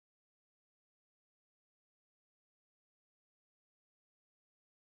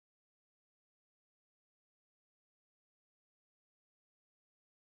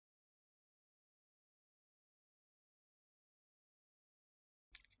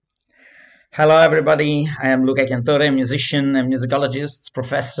Hello, everybody. I am Luca Chiantore, musician and musicologist,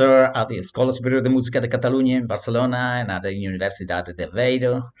 professor at the Escola Superior de Música de Catalunya in Barcelona and at the Universidad de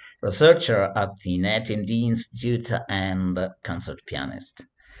Aveiro, researcher at the NetMD Institute and concert pianist.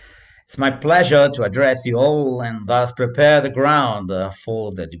 It's my pleasure to address you all and thus prepare the ground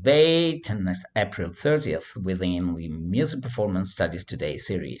for the debate next April 30th within the Music Performance Studies Today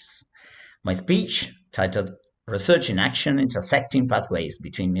series. My speech, titled Research in Action, Intersecting Pathways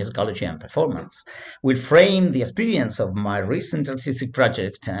Between Musicology and Performance, will frame the experience of my recent artistic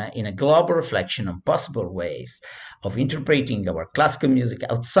project in a global reflection on possible ways of interpreting our classical music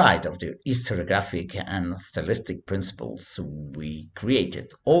outside of the historiographic and stylistic principles we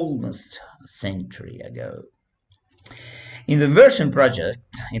created almost a century ago. In the Version project,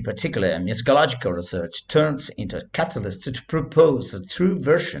 in particular, musicological research turns into a catalyst to propose true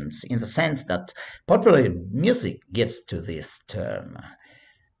versions in the sense that popular music gives to this term.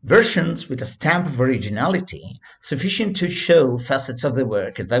 Versions with a stamp of originality, sufficient to show facets of the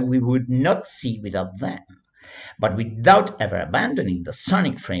work that we would not see without them, but without ever abandoning the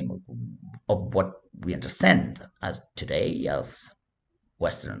sonic frame of what we understand as today as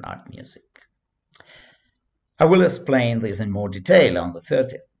Western art music. I will explain this in more detail on the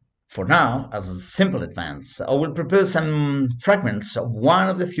 30th. For now, as a simple advance, I will propose some fragments of one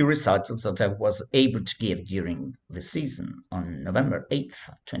of the few recitals that I was able to give during the season on November 8th,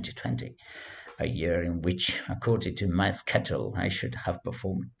 2020, a year in which, according to my schedule, I should have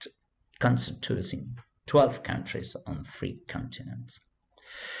performed concert tours in 12 countries on 3 continents.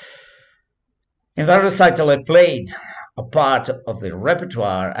 In that recital, I played a part of the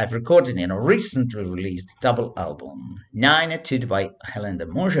repertoire I've recorded in a recently released double album, 9 Etudes by Hélène de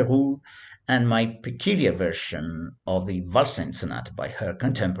Montgeroux, and my peculiar version of the Waldstein Sonata by her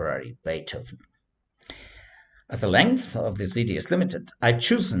contemporary Beethoven. As the length of this video is limited, I've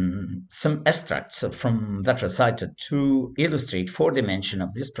chosen some extracts from that recital to illustrate 4 dimensions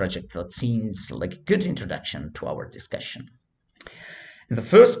of this project that seems like a good introduction to our discussion. In the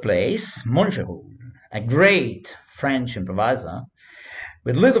first place, Montgeroux, a great French improviser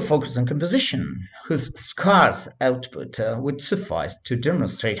with little focus on composition, whose scarce output would suffice to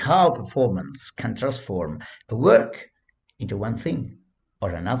demonstrate how performance can transform a work into one thing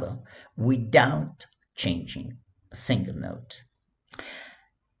or another without changing a single note.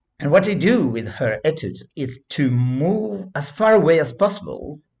 And what I do with her etudes is to move as far away as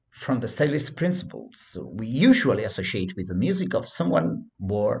possible from the stylistic principles we usually associate with the music of someone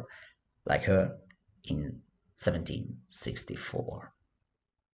born, like her, in 1764.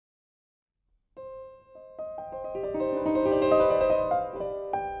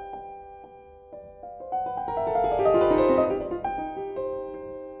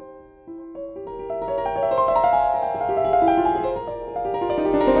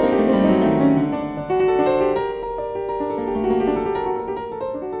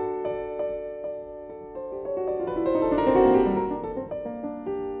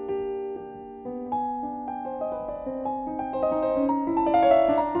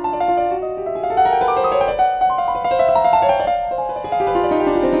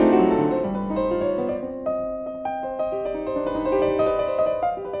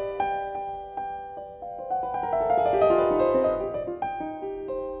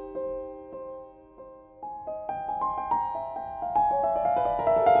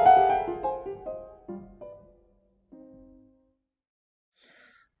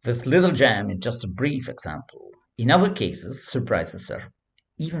 This little gem is just a brief example. In other cases, surprises are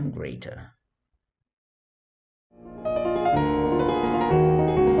even greater.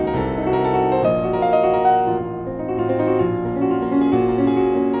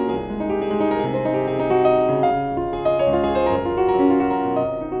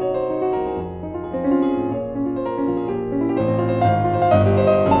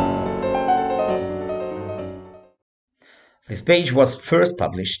 This page was first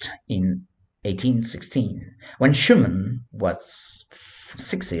published in 1816, when Schumann was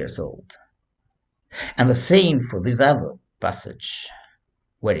 6 years old. And the same for this other passage,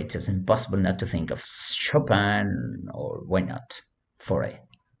 where it is impossible not to think of Chopin, or why not, Fauré.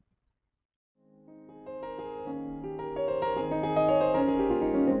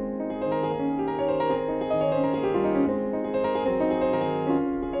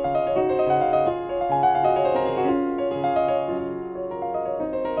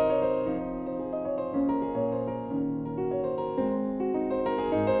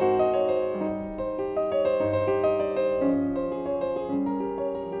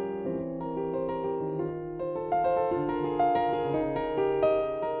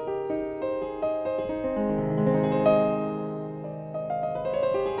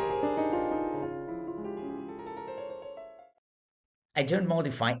 I don't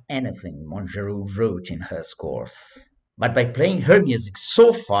modify anything Mongeroux wrote in her scores, but by playing her music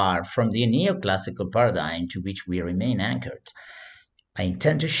so far from the neoclassical paradigm to which we remain anchored, I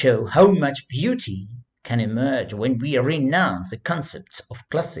intend to show how much beauty can emerge when we renounce the concepts of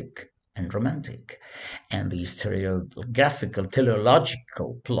classic and romantic and the historiographical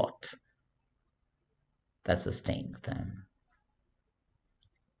teleological plot that sustained them.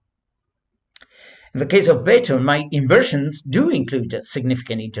 In the case of Beethoven, my inversions do include a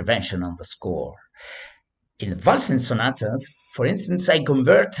significant intervention on the score. In the Waltz Sonata, for instance, I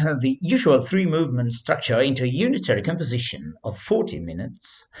convert the usual three-movement structure into a unitary composition of 40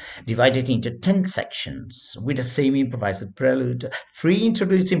 minutes, divided into 10 sections, with a semi-improvised prelude, 3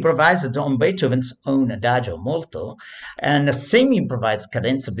 interludes improvised on Beethoven's own Adagio molto, and a semi-improvised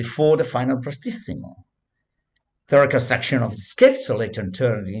cadenza before the final prestissimo. The reconstruction of the scherzo later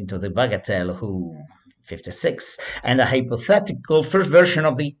turned into the Bagatelle, 56, and a hypothetical first version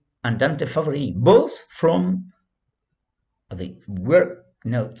of the Andante Favori, both from the work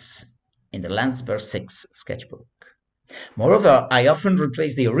notes in the Landsberg 6 sketchbook. Moreover, I often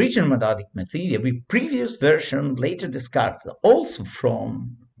replace the original melodic material with previous version later discarded, also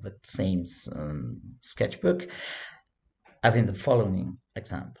from the same sketchbook, as in the following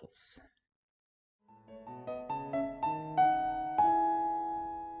examples.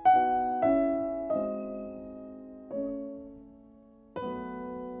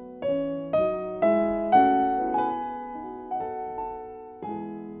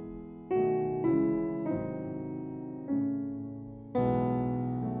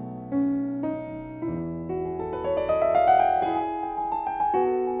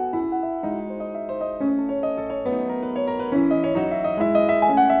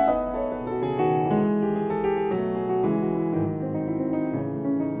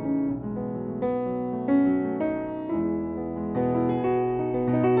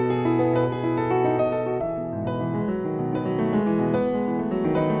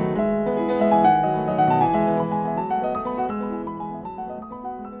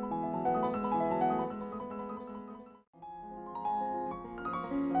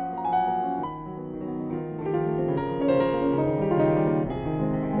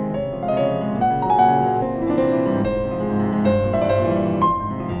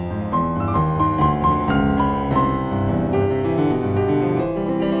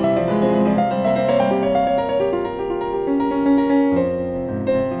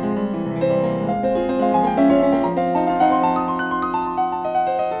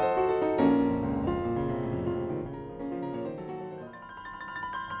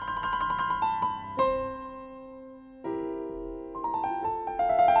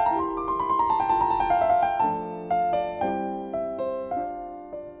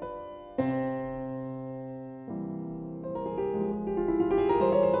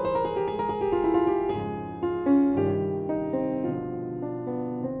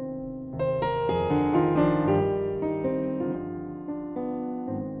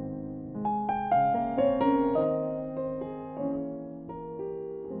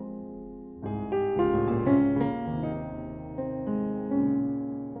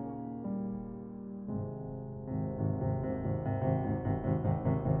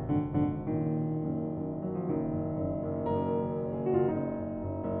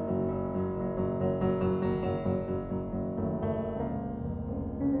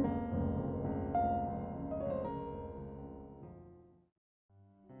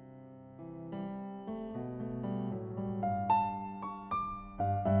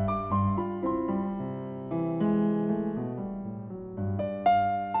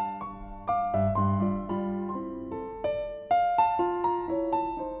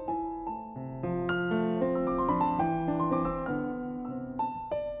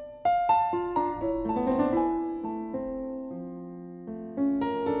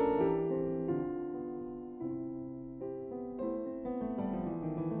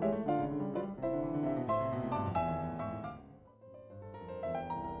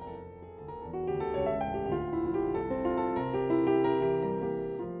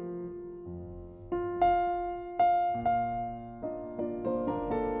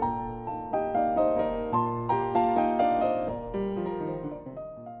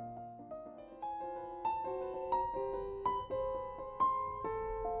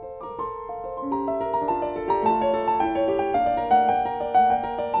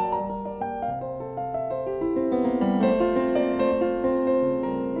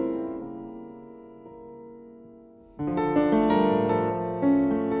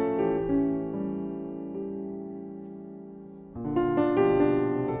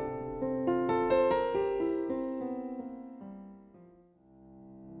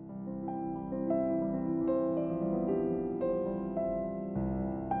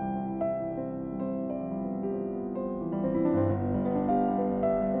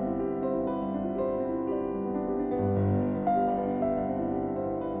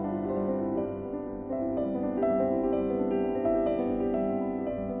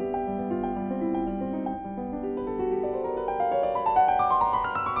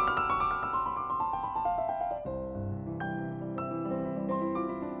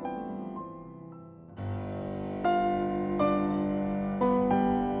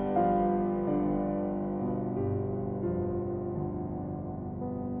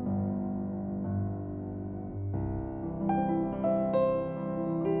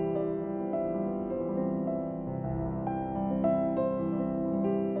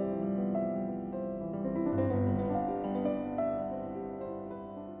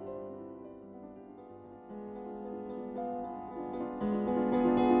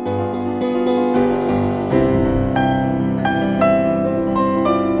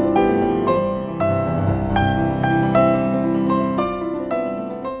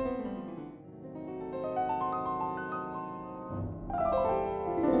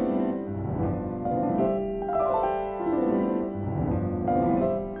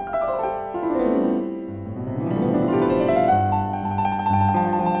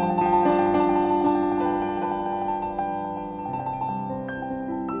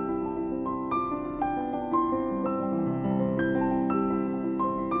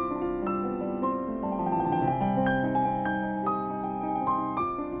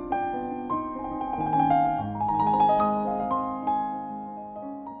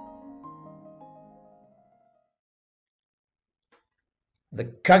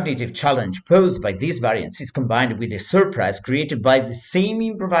 cognitive challenge posed by these variants is combined with the surprise created by the same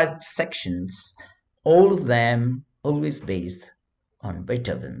improvised sections, all of them always based on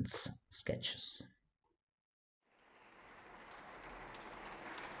Beethoven's sketches.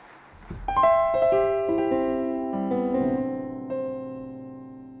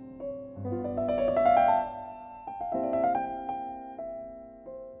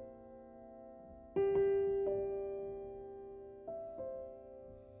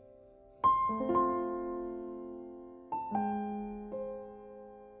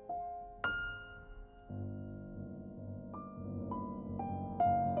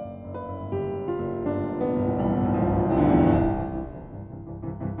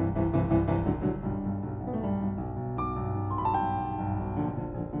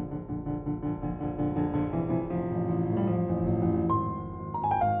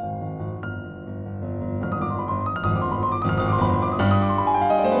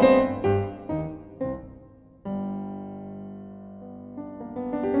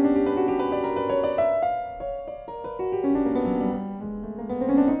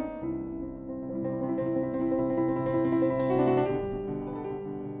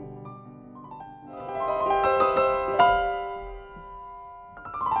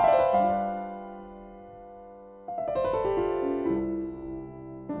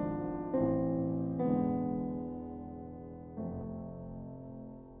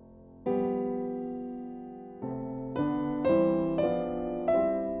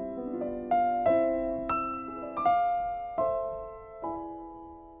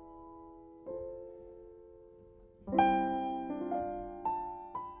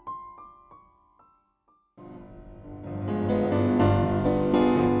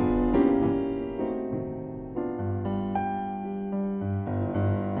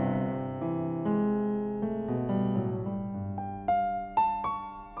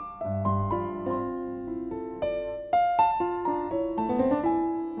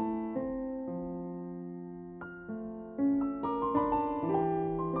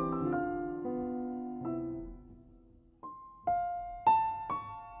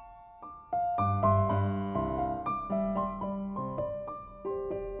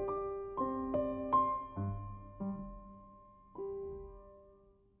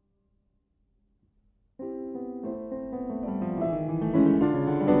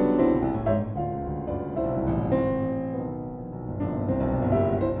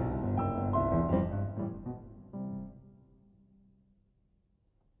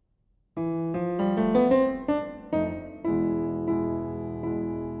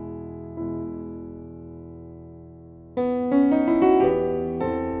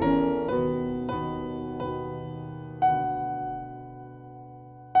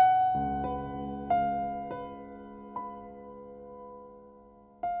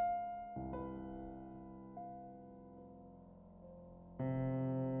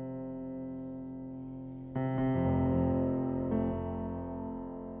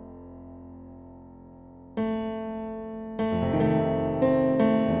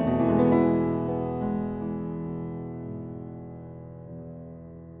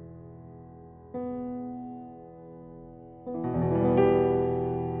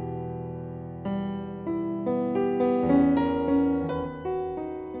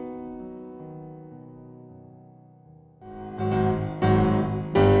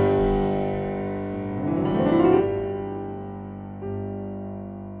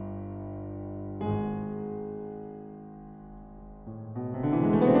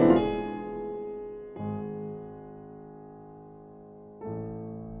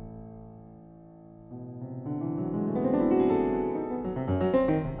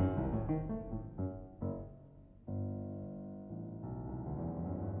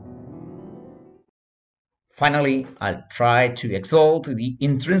 Finally, I'll try to exalt the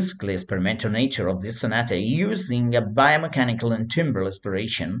intrinsically experimental nature of this sonata using a biomechanical and timbral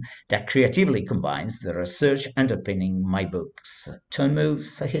exploration that creatively combines the research underpinning my books, Tone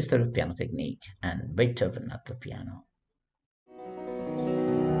Moves, A History of Piano Technique, and Beethoven at the Piano.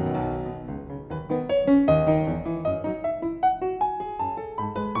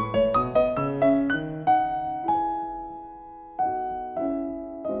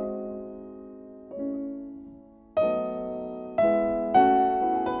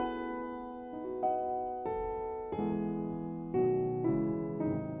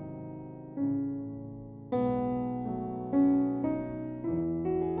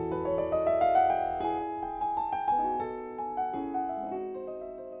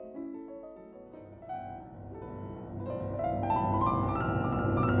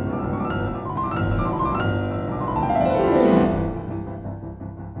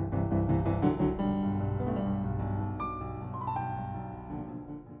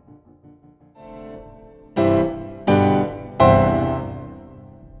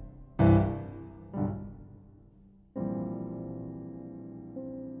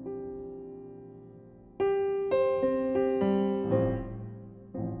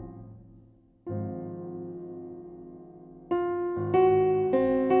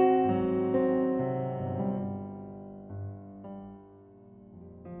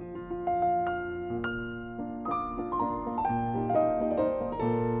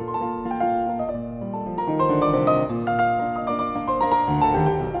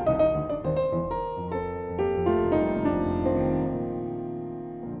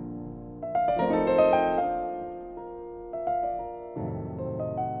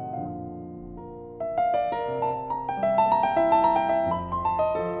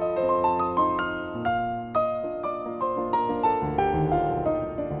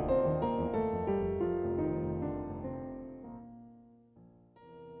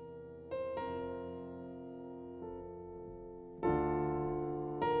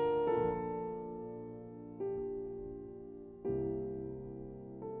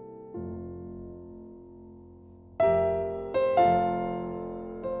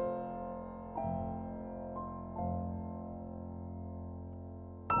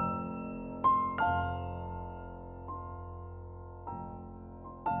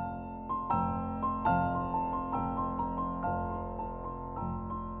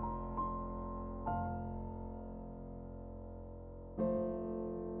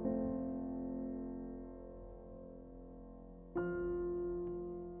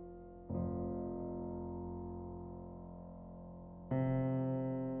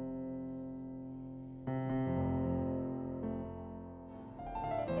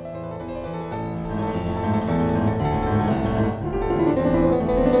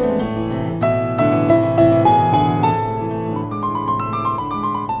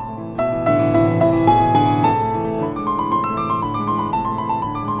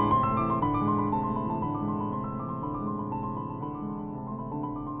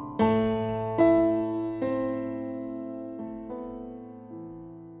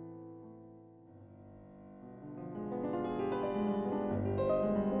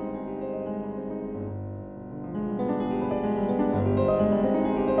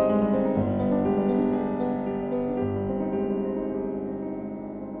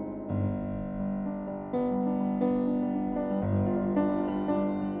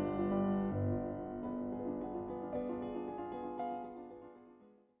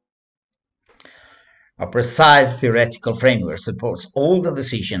 precise theoretical framework supports all the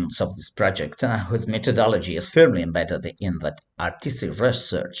decisions of this project, whose methodology is firmly embedded in that artistic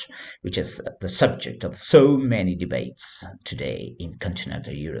research, which is the subject of so many debates today in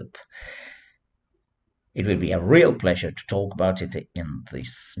continental Europe. It will be a real pleasure to talk about it in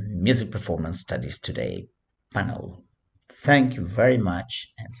this Music Performance Studies Today panel. Thank you very much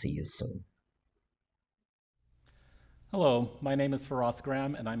and see you soon. Hello, my name is Pheaross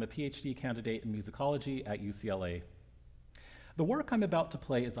Graham and I'm a PhD candidate in musicology at UCLA. The work I'm about to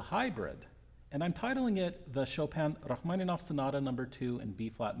play is a hybrid, and I'm titling it the Chopin-Rachmaninoff Sonata No. 2 in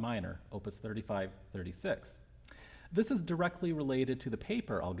B-flat minor, opus 35-36. This is directly related to the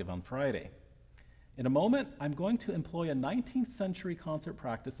paper I'll give on Friday. In a moment, I'm going to employ a 19th century concert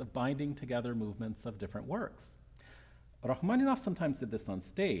practice of binding together movements of different works. Rachmaninoff sometimes did this on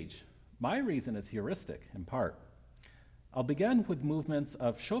stage. My reason is heuristic, in part. I'll begin with movements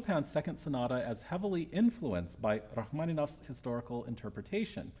of Chopin's Second Sonata as heavily influenced by Rachmaninoff's historical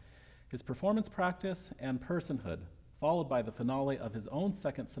interpretation, his performance practice, and personhood, followed by the finale of his own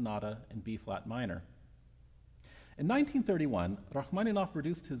Second Sonata in B-flat minor. In 1931, Rachmaninoff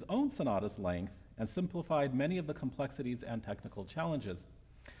reduced his own sonata's length and simplified many of the complexities and technical challenges.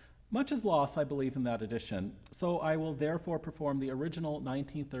 Much is lost, I believe, in that edition, so I will therefore perform the original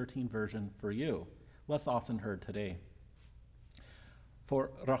 1913 version for you, less often heard today.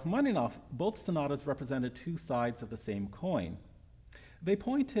 For Rachmaninoff, both sonatas represented two sides of the same coin. They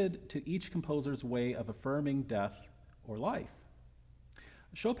pointed to each composer's way of affirming death or life.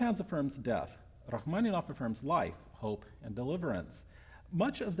 Chopin's affirms death. Rachmaninoff affirms life, hope, and deliverance.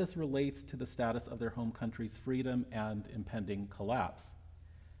 Much of this relates to the status of their home country's freedom and impending collapse.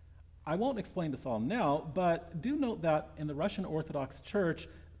 I won't explain this all now, but do note that in the Russian Orthodox Church,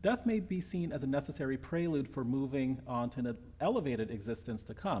 death may be seen as a necessary prelude for moving on to an elevated existence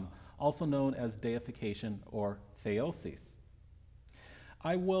to come, also known as deification or theosis.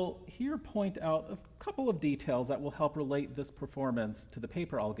 I will here point out a couple of details that will help relate this performance to the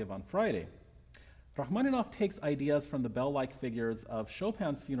paper I'll give on Friday. Rachmaninoff takes ideas from the bell-like figures of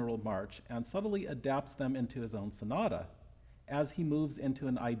Chopin's Funeral March and subtly adapts them into his own sonata as he moves into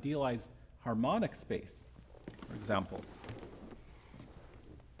an idealized harmonic space. For example,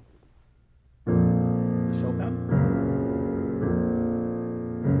 Chopin.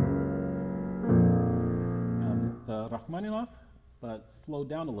 And the Rachmaninoff, but slowed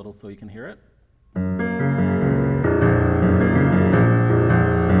down a little so you can hear it. A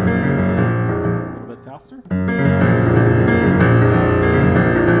little bit faster.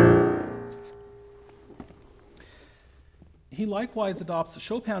 He likewise adopts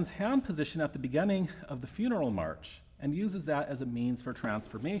Chopin's hand position at the beginning of the Funeral March and uses that as a means for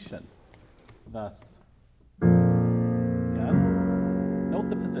transformation. Thus, note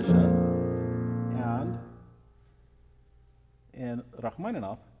the position, and in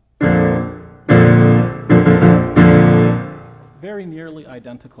Rachmaninoff, very nearly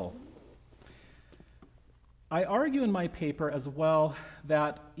identical. I argue in my paper as well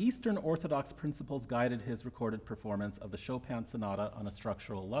that Eastern Orthodox principles guided his recorded performance of the Chopin Sonata on a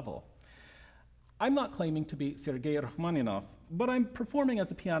structural level. I'm not claiming to be Sergei Rachmaninoff, but I'm performing as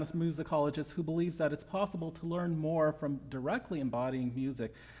a pianist musicologist who believes that it's possible to learn more from directly embodying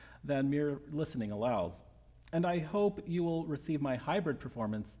music than mere listening allows. And I hope you will receive my hybrid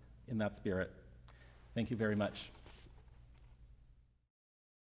performance in that spirit. Thank you very much.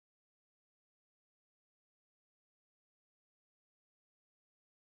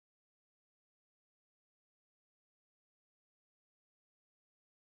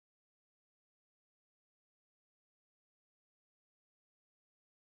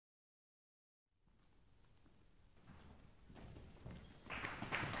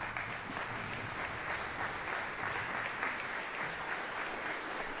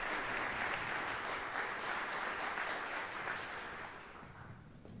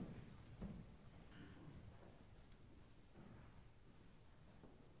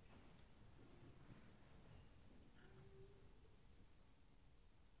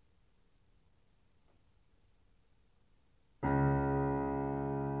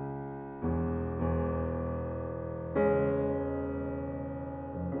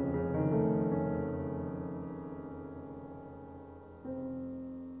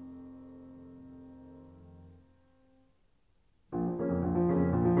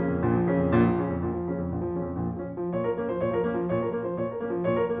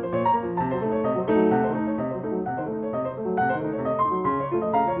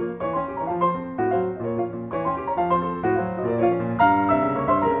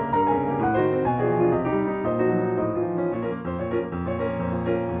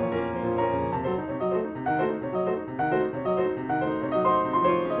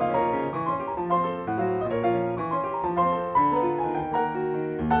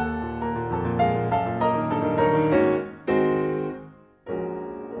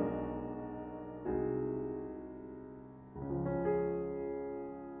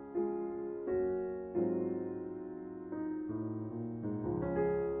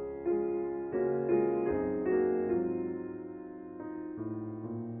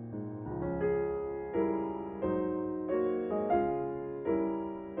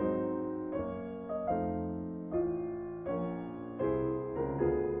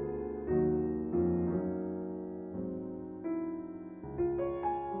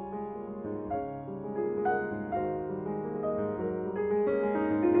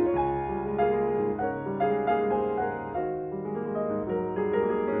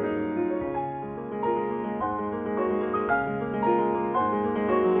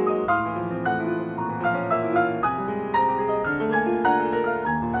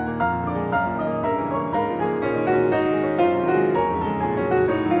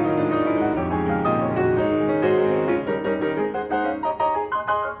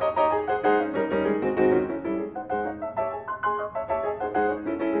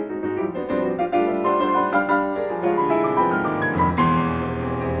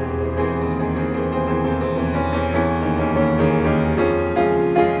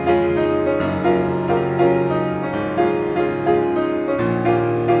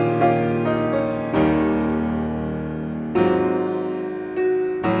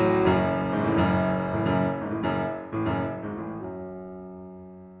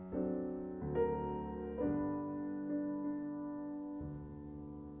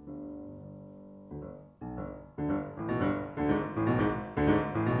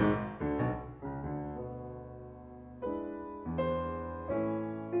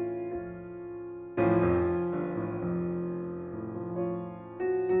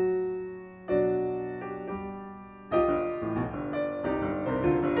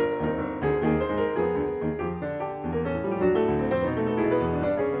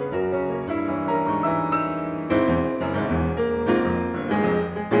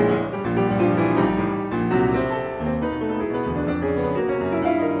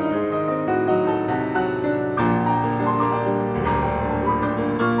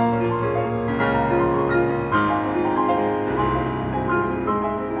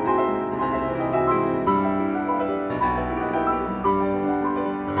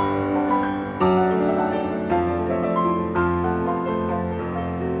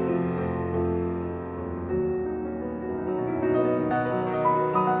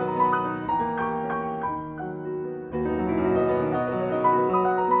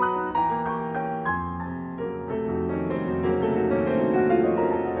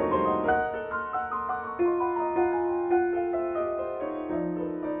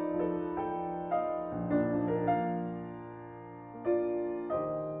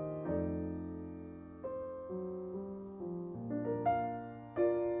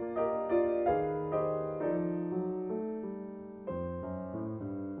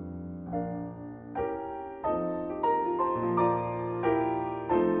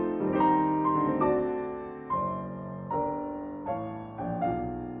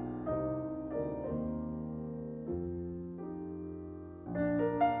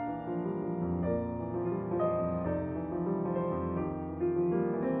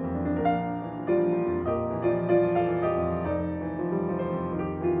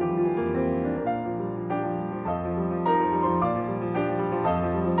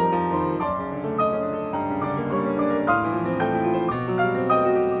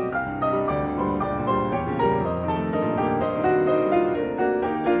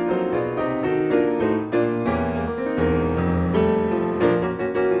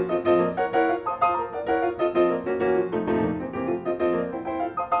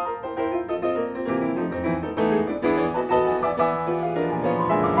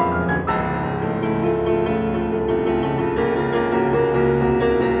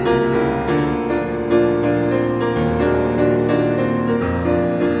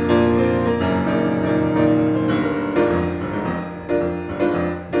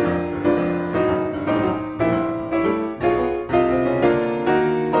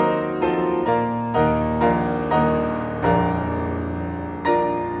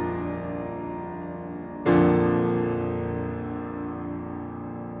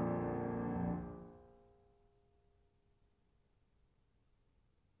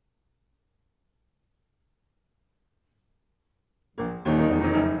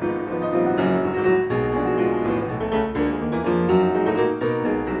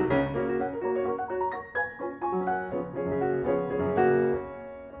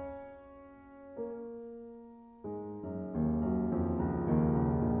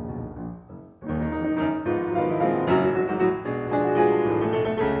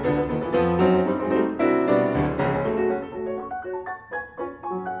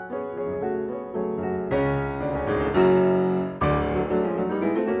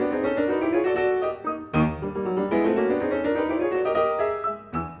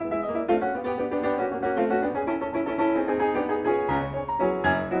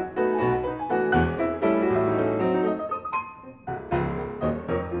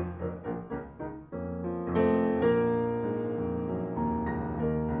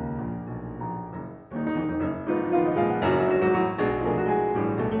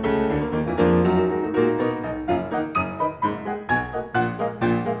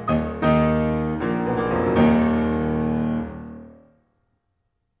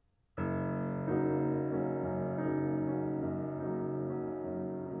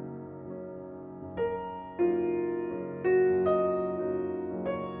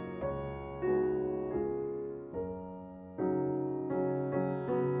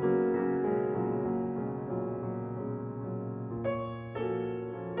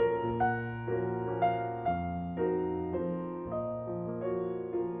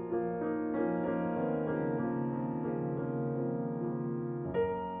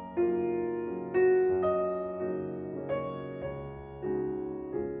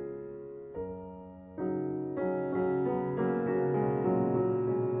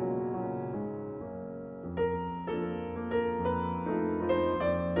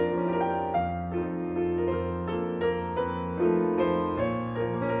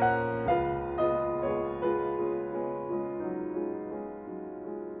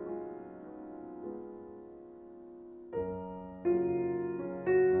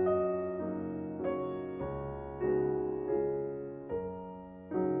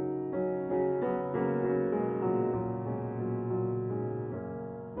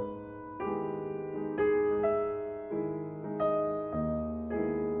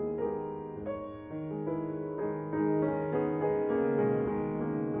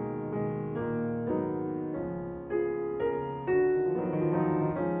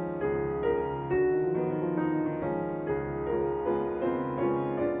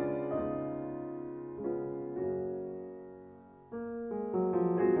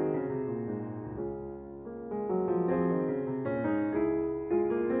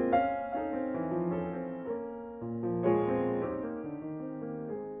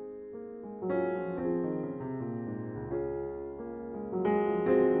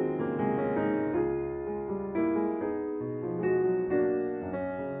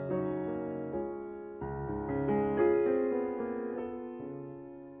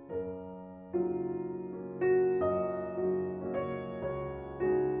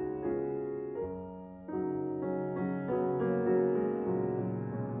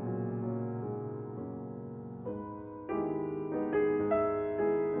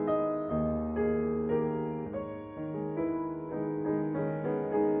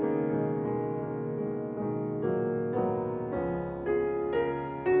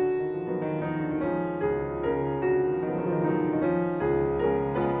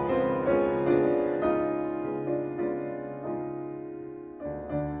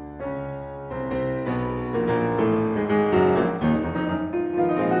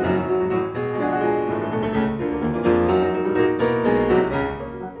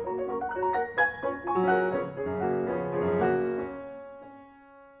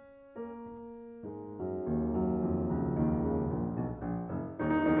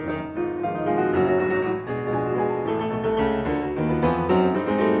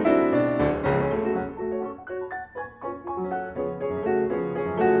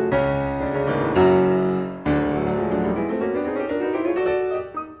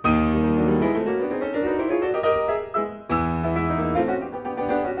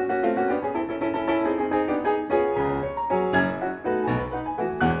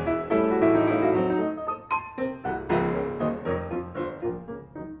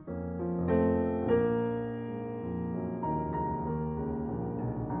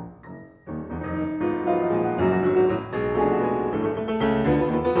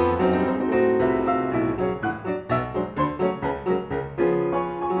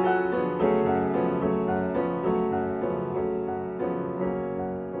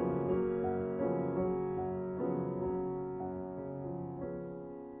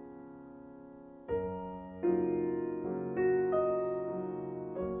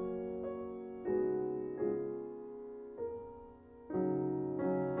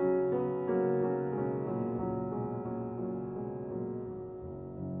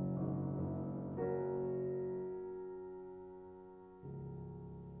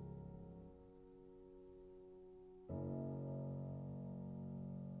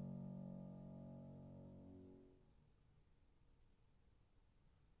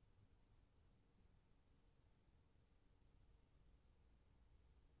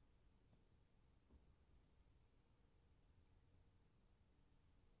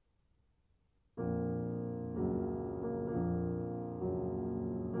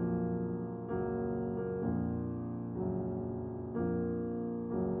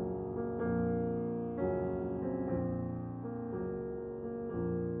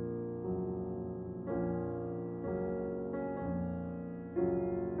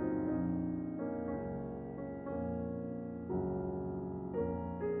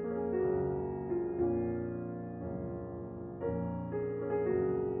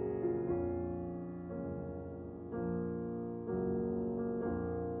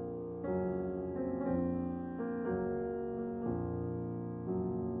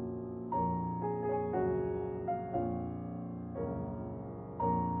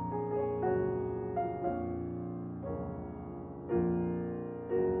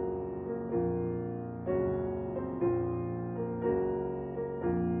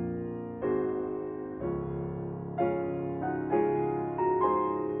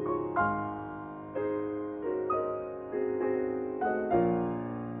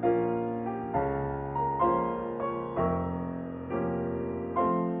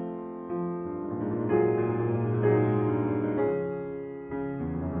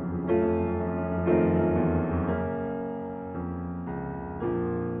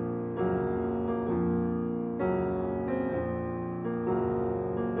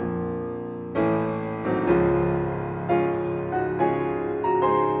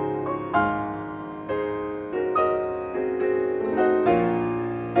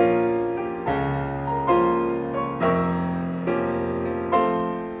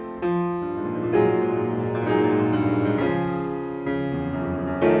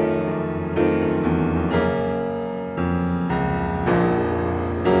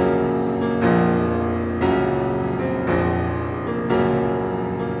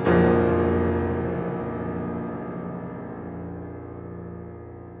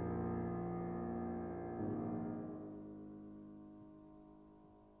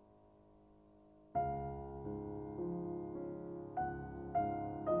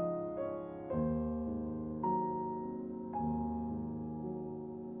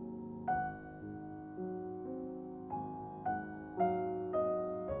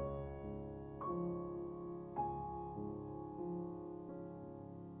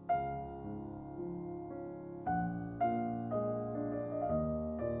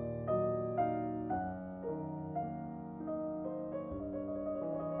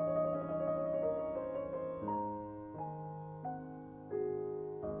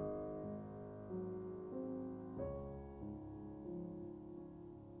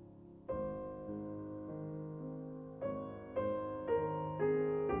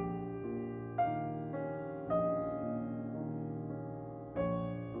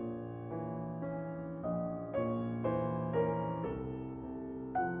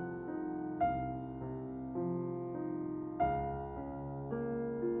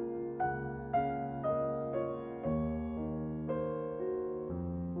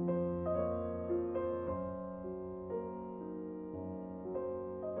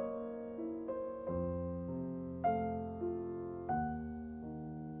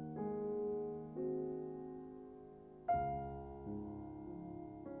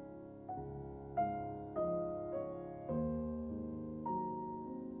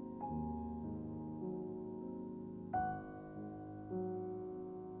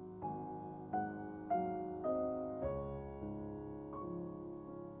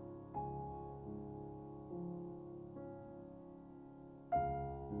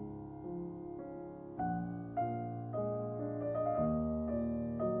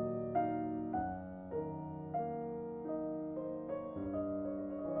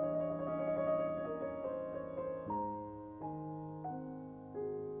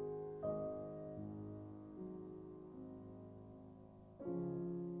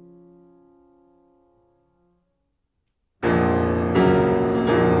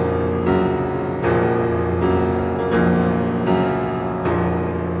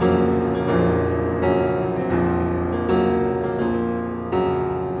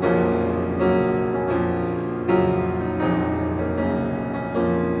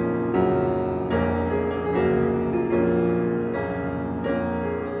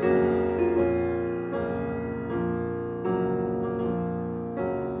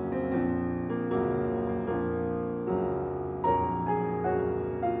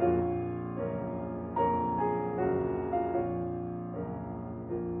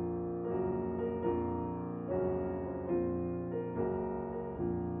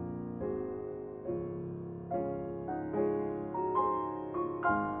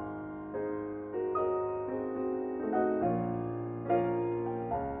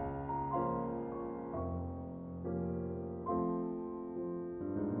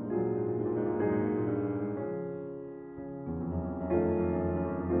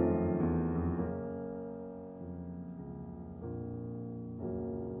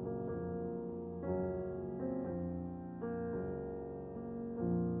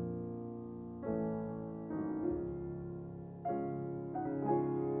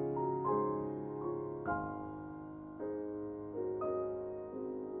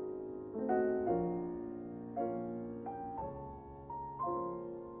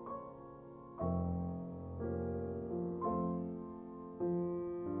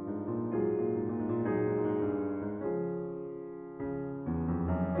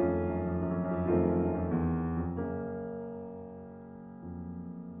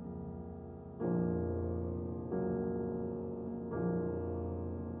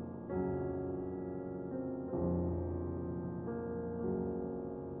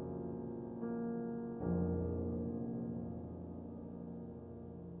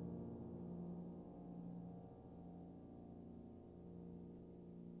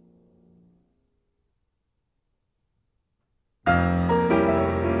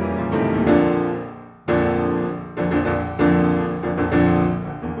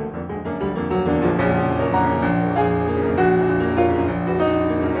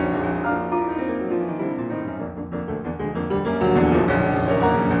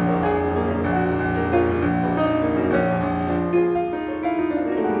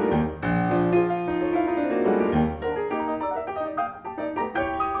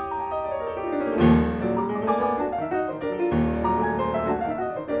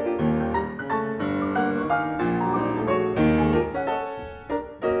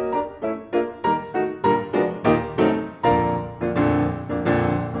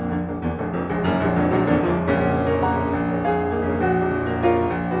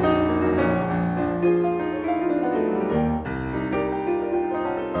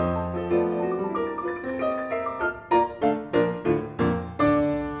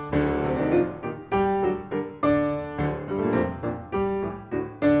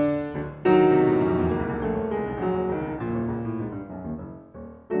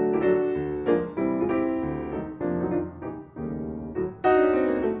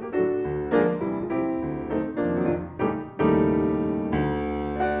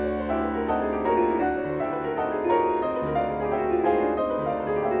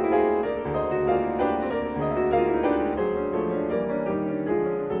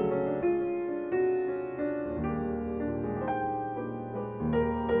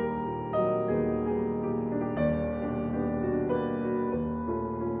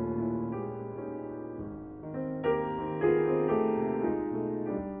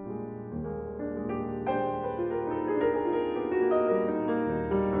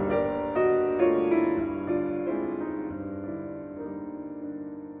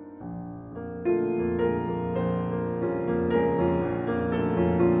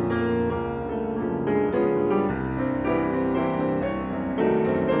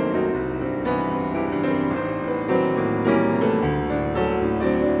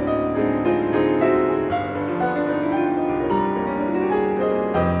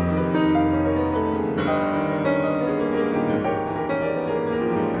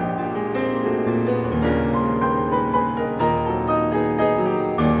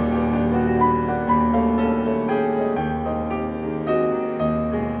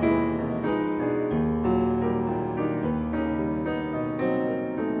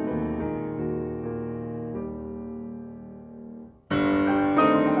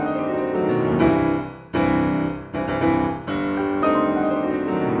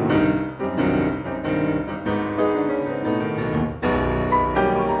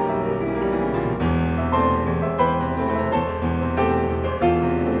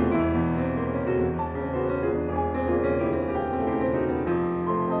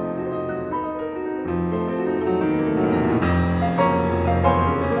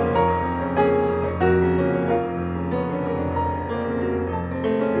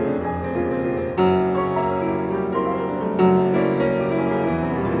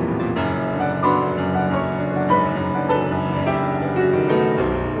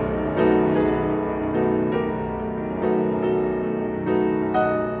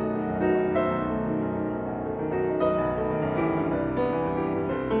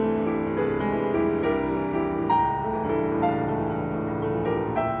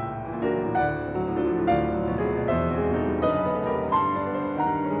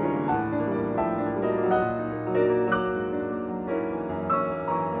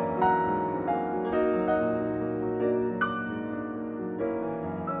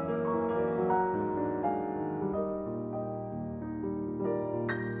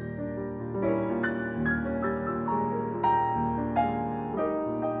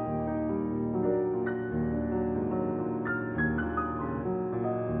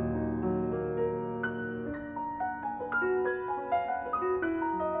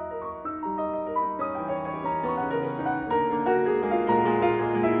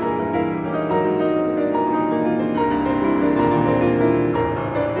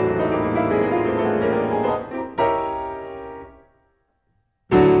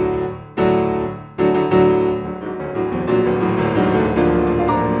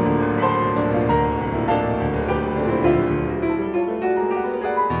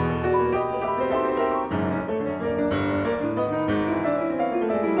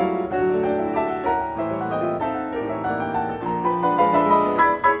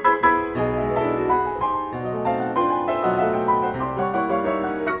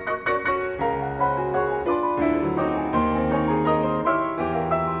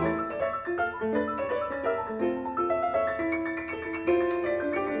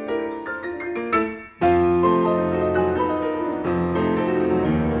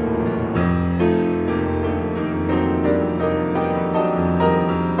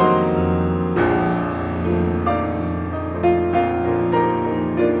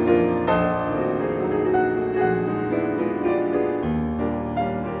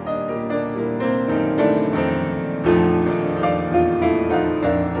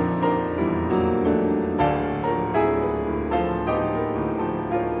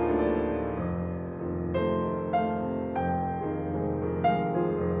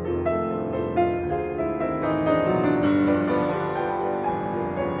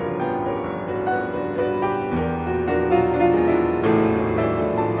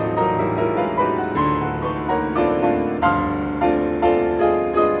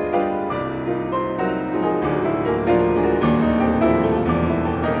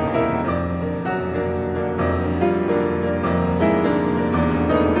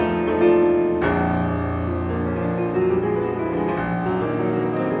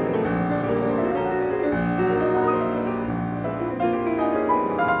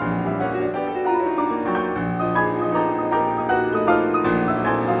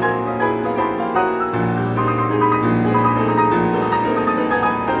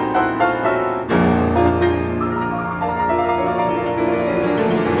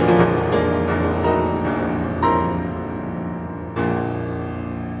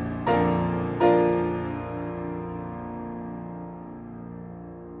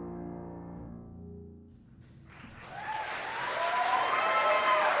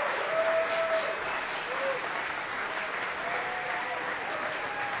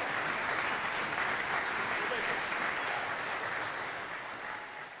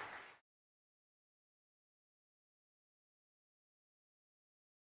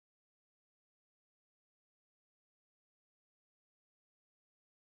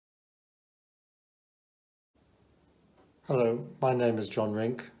 Hello, my name is John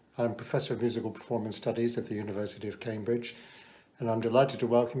Rink. I'm Professor of Musical Performance Studies at the University of Cambridge, and I'm delighted to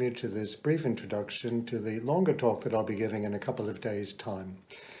welcome you to this brief introduction to the longer talk that I'll be giving in a couple of days' time.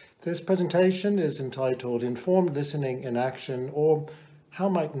 This presentation is entitled Informed Listening in Action, or How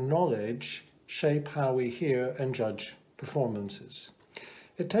Might Knowledge Shape How We Hear and Judge Performances?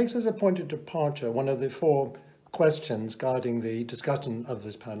 It takes as a point of departure one of the four questions guiding the discussion of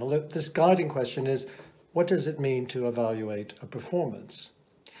this panel. This guiding question is, what does it mean to evaluate a performance?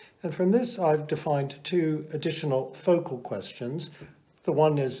 And from this, I've defined two additional focal questions. The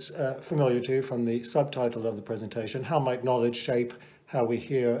one is familiar to you from the subtitle of the presentation, how might knowledge shape how we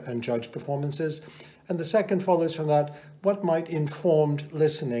hear and judge performances? And the second follows from that, what might informed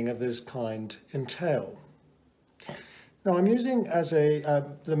listening of this kind entail? Now, I'm using as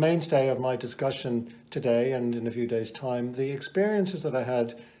the mainstay of my discussion today and in a few days' time, the experiences that I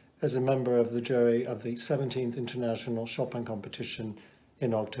had as a member of the jury of the 17th International Chopin Competition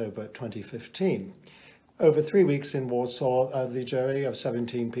in October 2015. Over 3 weeks in Warsaw, the jury of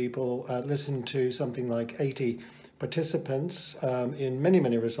 17 people listened to something like 80 participants in many,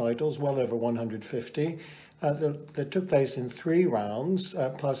 many recitals, well over 150, that took place in 3 rounds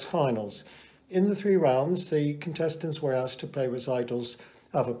plus finals. In the 3 rounds, the contestants were asked to play recitals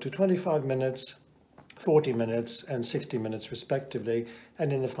of up to 25 minutes, 40 minutes, and 60 minutes respectively,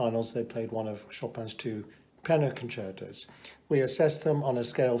 and in the finals they played one of Chopin's 2 piano concertos. We assessed them on a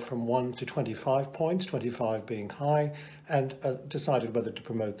scale from 1 to 25 points, 25 being high, and decided whether to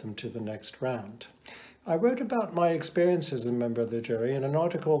promote them to the next round. I wrote about my experience as a member of the jury in an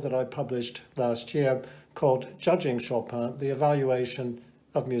article that I published last year called Judging Chopin, the Evaluation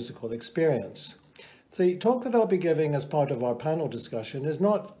of Musical Experience. The talk that I'll be giving as part of our panel discussion is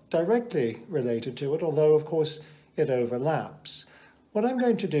not directly related to it, although of course it overlaps. What I'm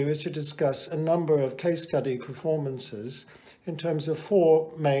going to do is to discuss a number of case study performances in terms of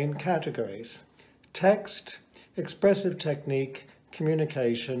 4 main categories: text, expressive technique,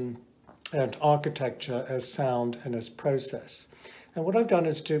 communication, and architecture as sound and as process. And what I've done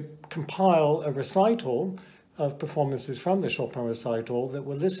is to compile a recital of performances from the Chopin recital that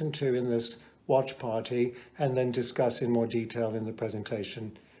we'll listen to in this watch party and then discuss in more detail in the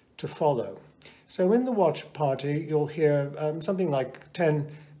presentation to follow. So in the watch party, you'll hear something like 10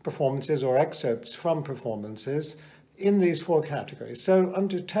 performances or excerpts from performances in these 4 categories. So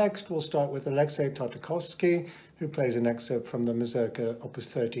under text, we'll start with Alexei Tartakovsky, who plays an excerpt from the Mazurka Opus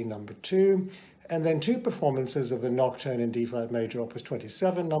 30, number 2, and then 2 performances of the Nocturne in D-flat major, Opus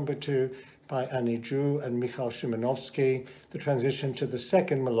 27, number 2, by Annie Drew and Michal Szymanowski, the transition to the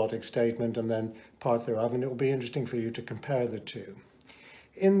second melodic statement and then part thereof, and it will be interesting for you to compare the two.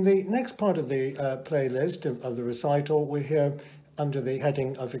 In the next part of the playlist of the recital, we hear under the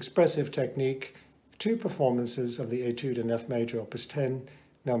heading of expressive technique 2 performances of the Etude in F major, Opus 10,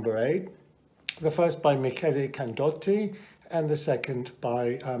 number 8. The first by Michele Candotti and the second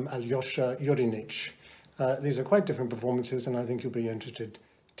by Alyosha Yurinich. These are quite different performances, and I think you'll be interested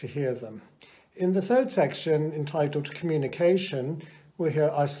to hear them. In the third section, entitled Communication, we hear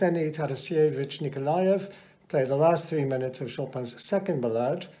Arseny Tarasievich Nikolaev play the last 3 minutes of Chopin's second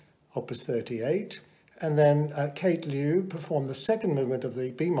ballade, Opus 38, and then Kate Liu performed the second movement of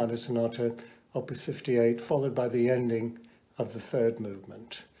the B minor sonata, Opus 58, followed by the ending of the third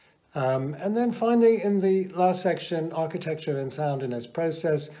movement. And then finally, in the last section, Architecture and Sound in its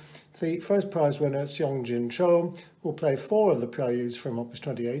Process, the first prize winner, Seong-Jin Cho, will play 4 of the preludes from Opus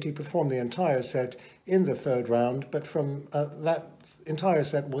 28. He performed the entire set in the 3rd round, but from that entire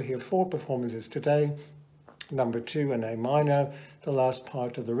set, we'll hear 4 performances today. Number 2 in A minor, the last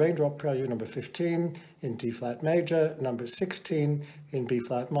part of the Raindrop Prelude, number 15 in D-flat major, number 16 in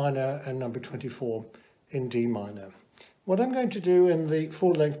B-flat minor, and number 24 in D minor. What I'm going to do in the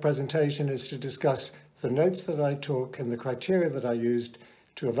full-length presentation is to discuss the notes that I took and the criteria that I used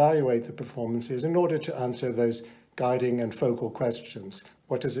to evaluate the performances in order to answer those guiding and focal questions.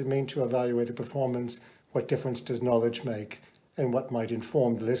 What does it mean to evaluate a performance? What difference does knowledge make? And what might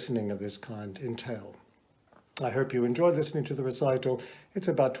informed listening of this kind entail? I hope you enjoyed listening to the recital. It's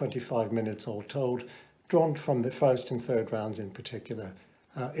about 25 minutes all told, drawn from the first and third rounds in particular.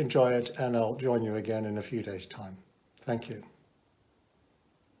 Enjoy it, and I'll join you again in a few days' time. Thank you.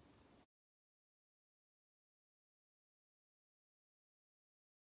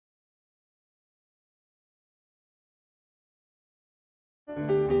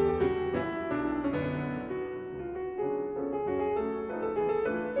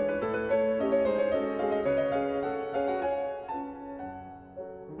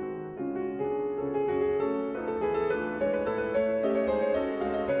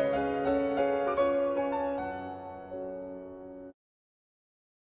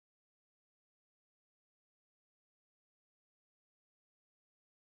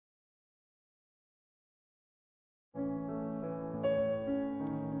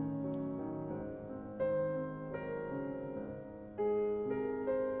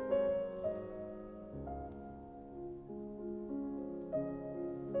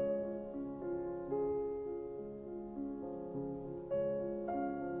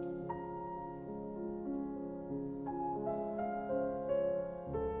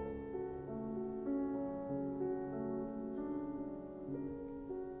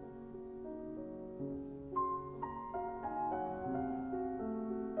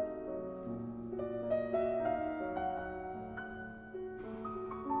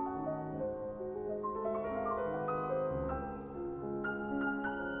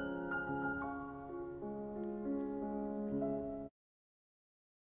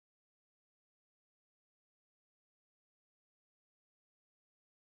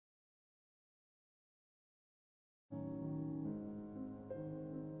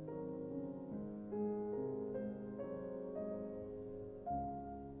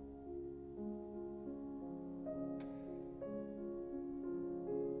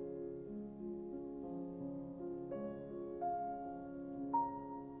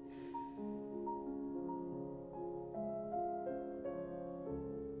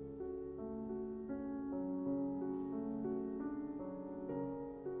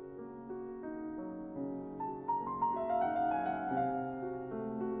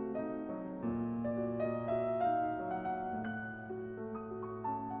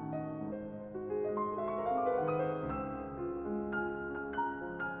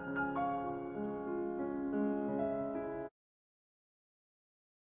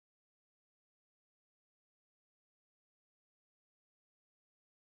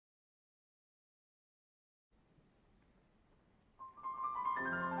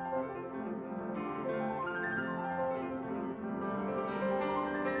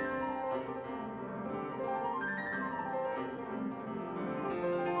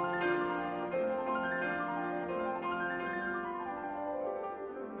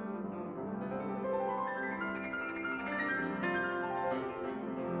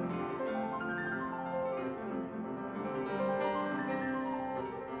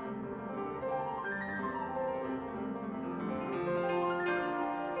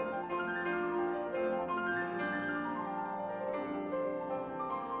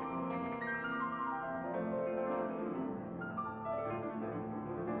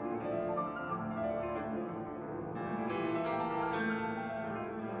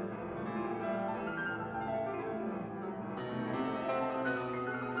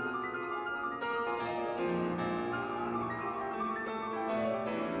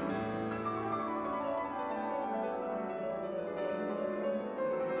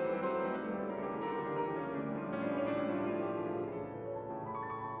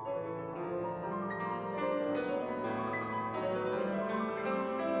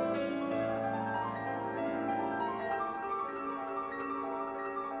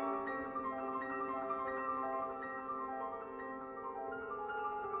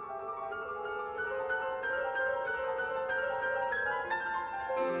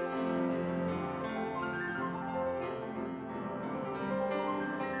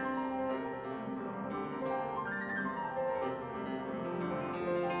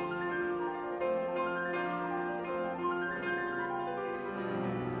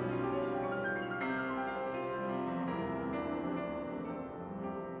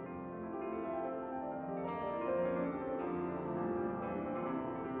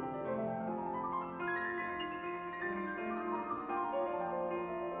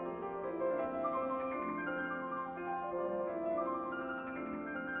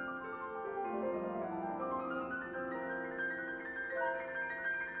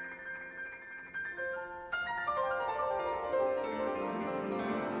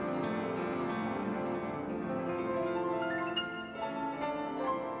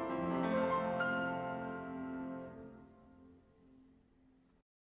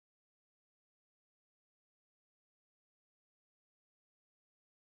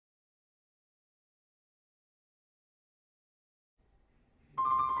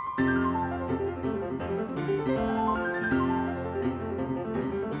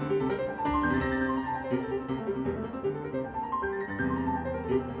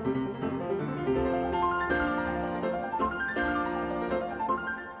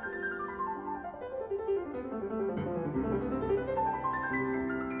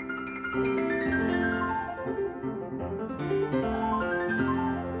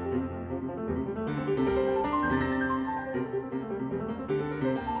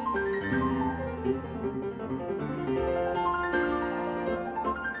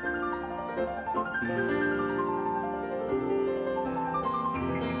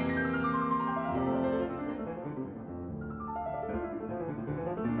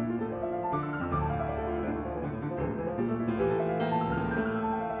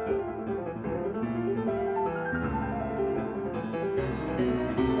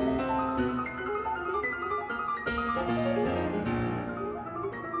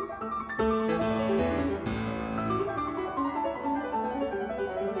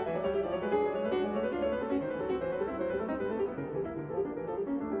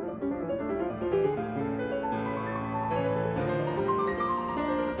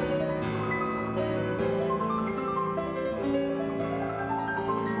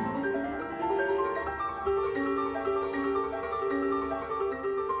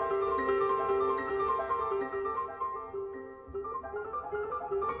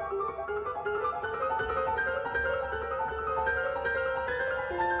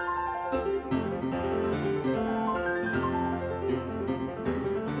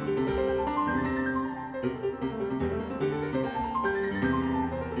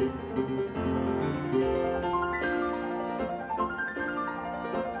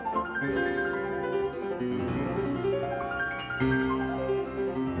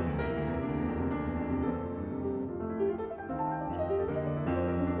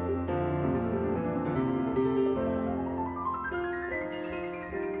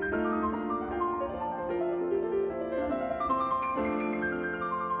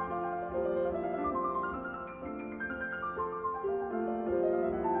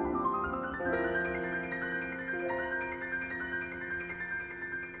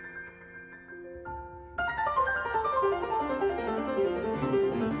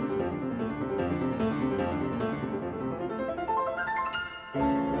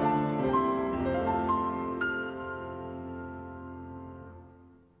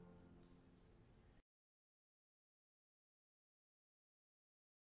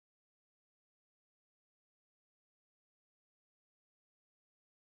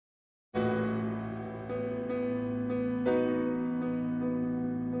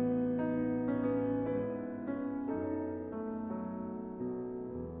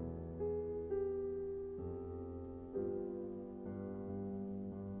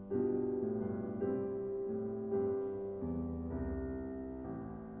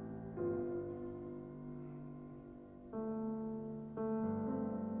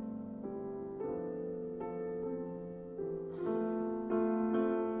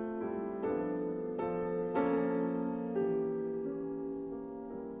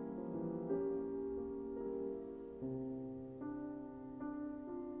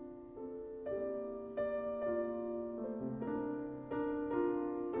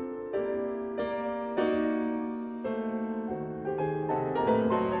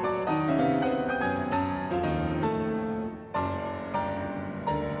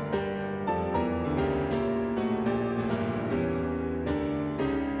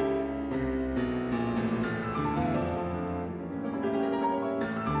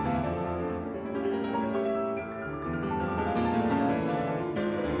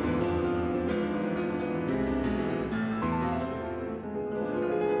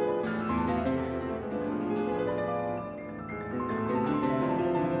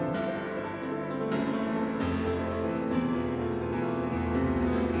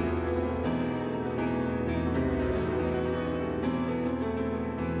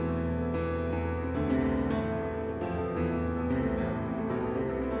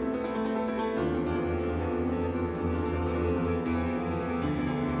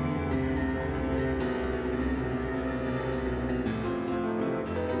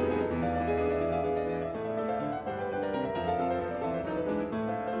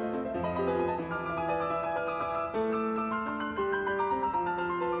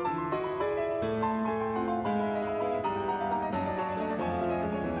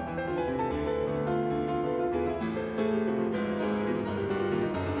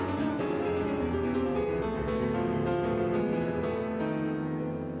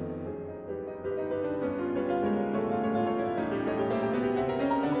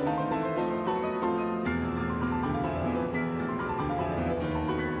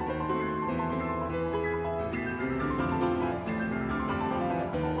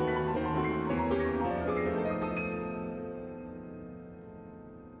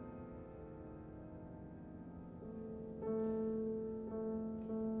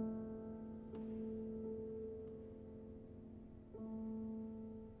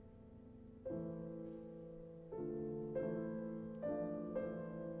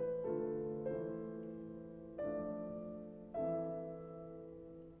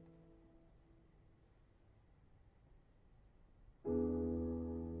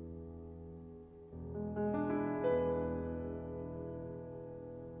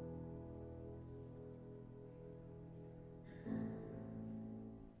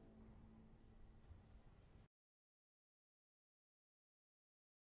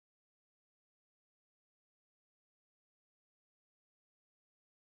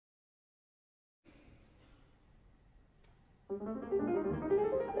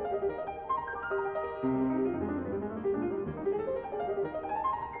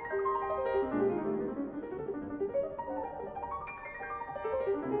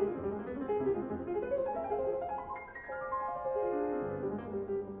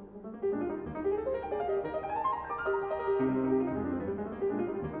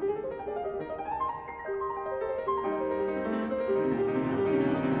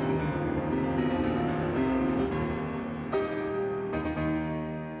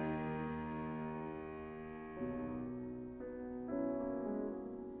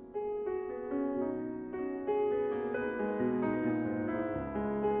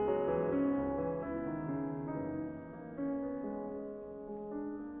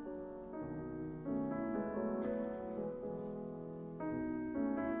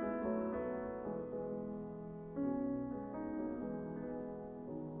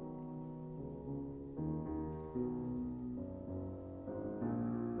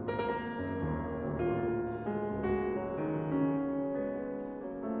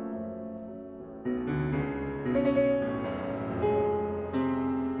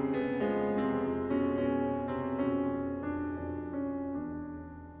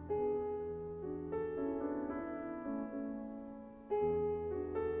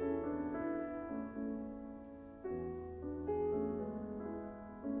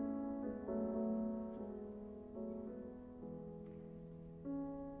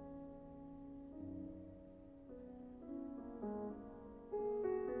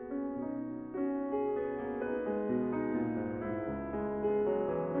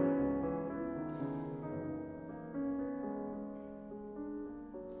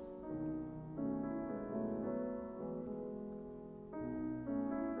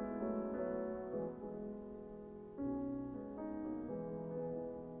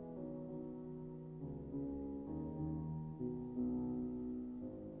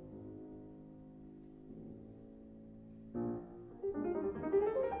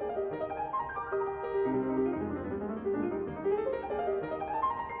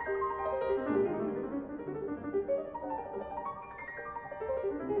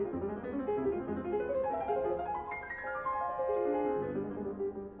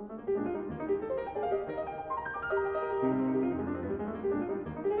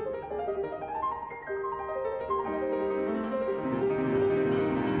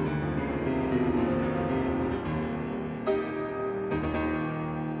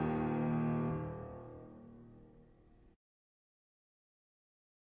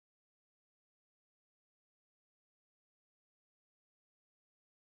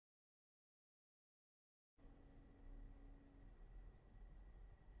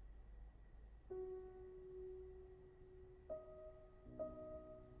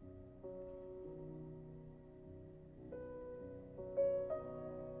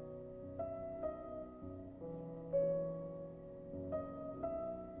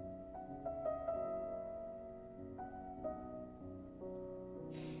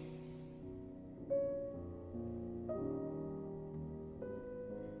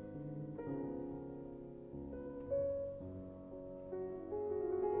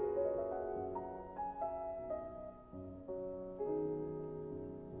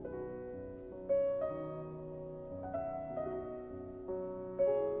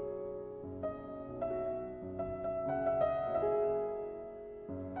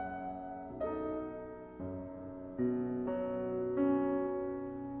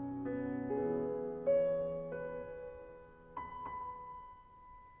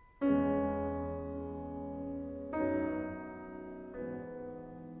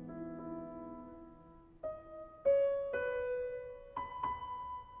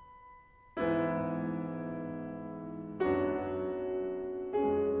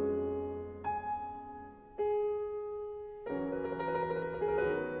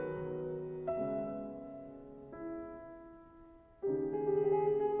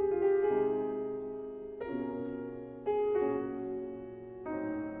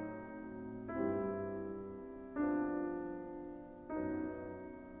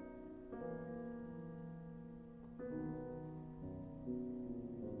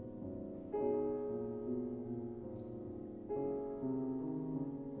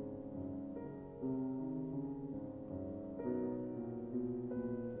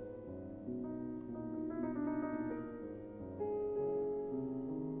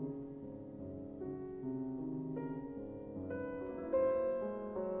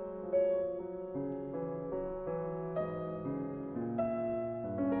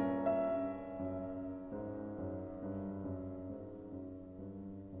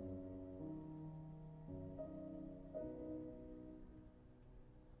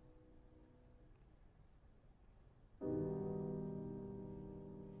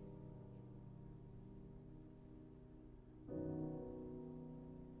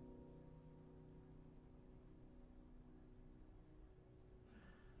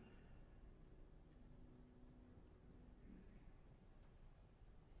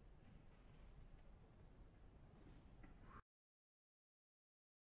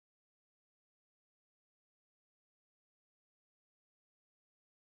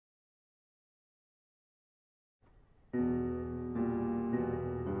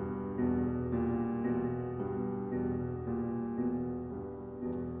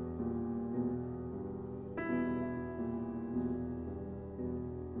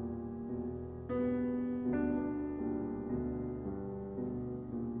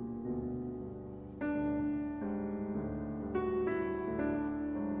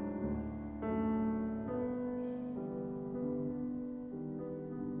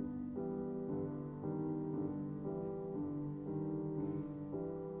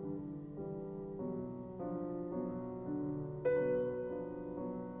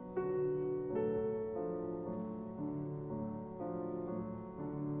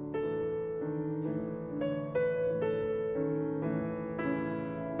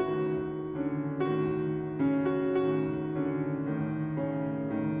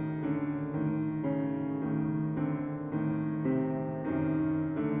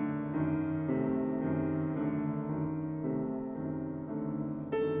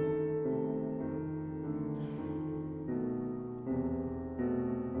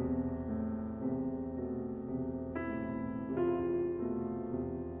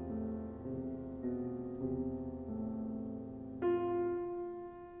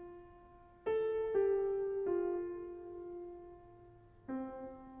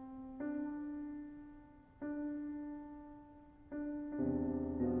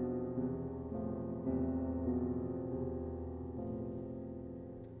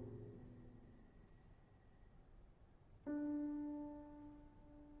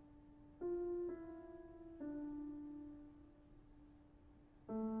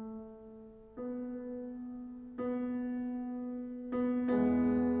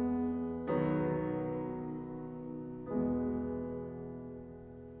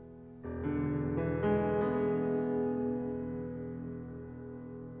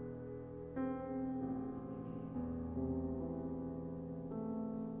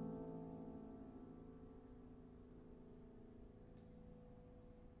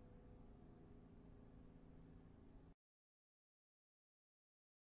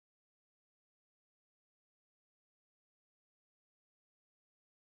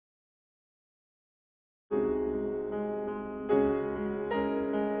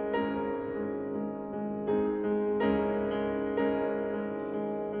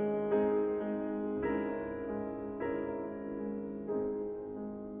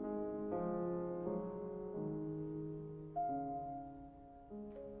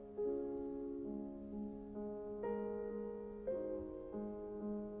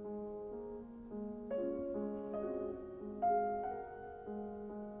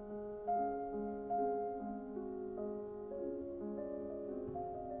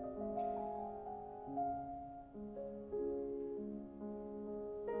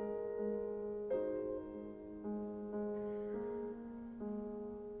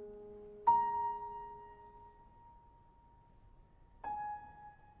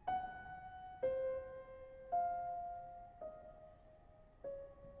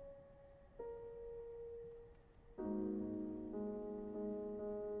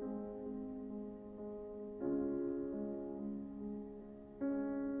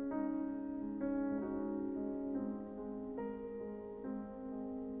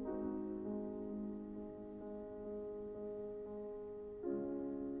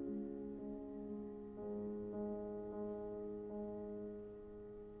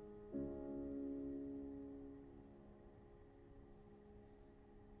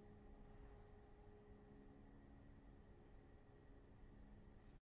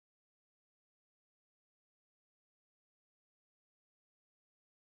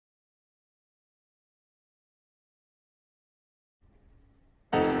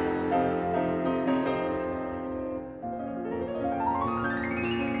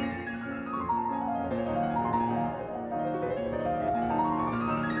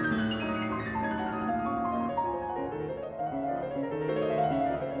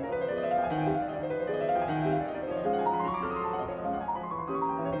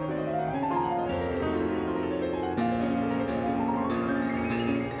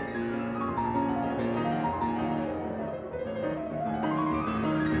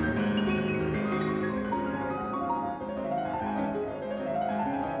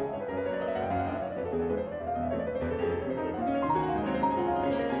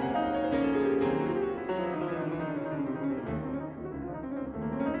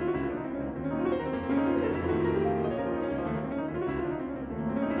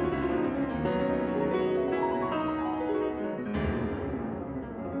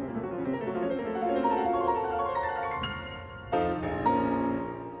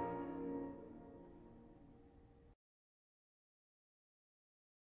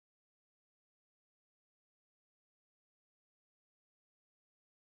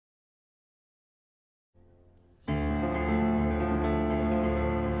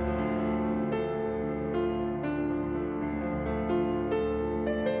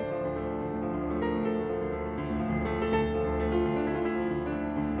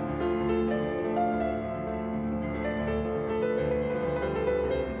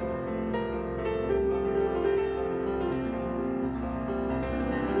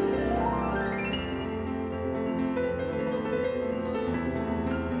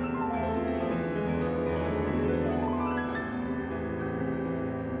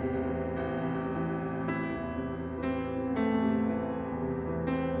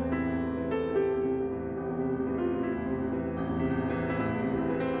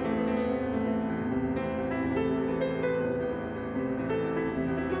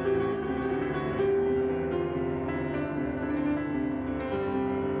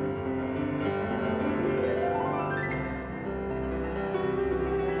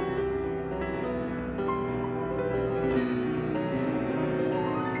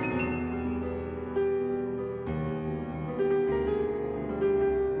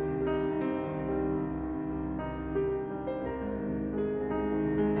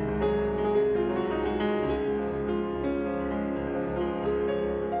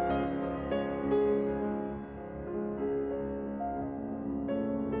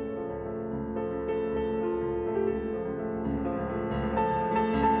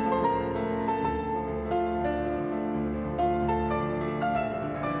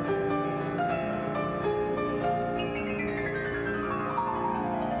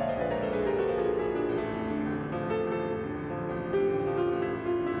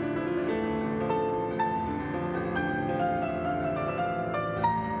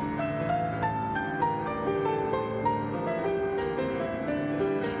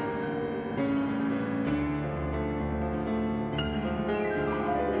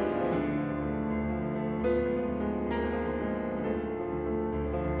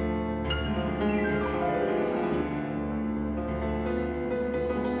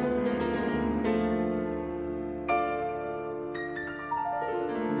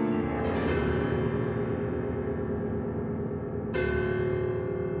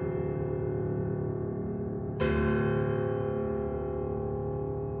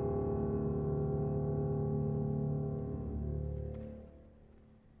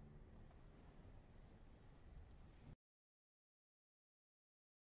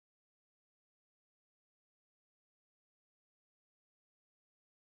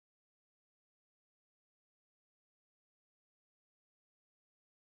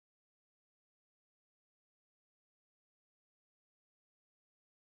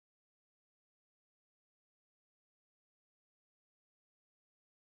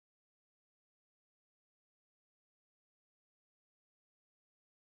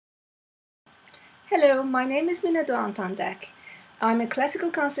 Hello, my name is Doğantan-Dack. I'm a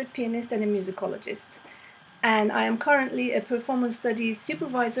classical concert pianist and a musicologist, and I am currently a performance studies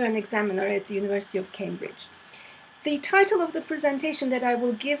supervisor and examiner at the University of Cambridge. The title of the presentation that I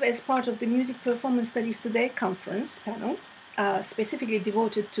will give as part of the Music Performance Studies Today conference panel, specifically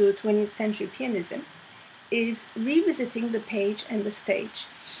devoted to 20th century pianism, is Revisiting the Page and the Stage.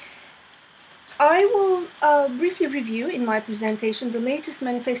 I will briefly review in my presentation the latest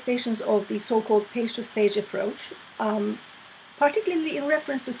manifestations of the so-called page-to-stage approach, particularly in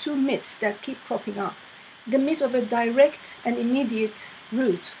reference to two myths that keep cropping up. The myth of a direct and immediate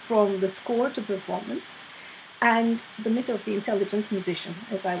route from the score to performance, and the myth of the intelligent musician,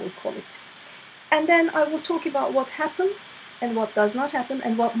 as I will call it. And then I will talk about what happens and what does not happen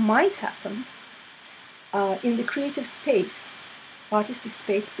and what might happen in the creative space, artistic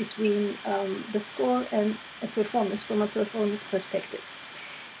space between the score and a performance from a performance perspective.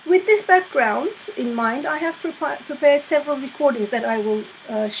 With this background in mind, I have prepared several recordings that I will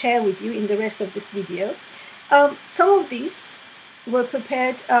share with you in the rest of this video. Some of these were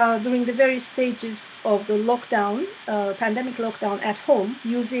prepared during the various stages of the lockdown, pandemic lockdown at home,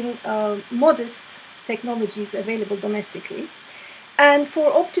 using modest technologies available domestically. And for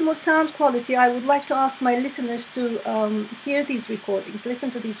optimal sound quality, I would like to ask my listeners to hear these recordings,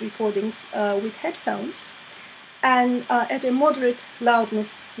 listen to these recordings with headphones and at a moderate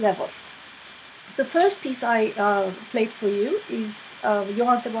loudness level. The first piece I played for you is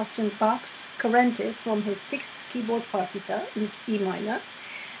Johann Sebastian Bach's Currente from his 6th keyboard partita in E minor.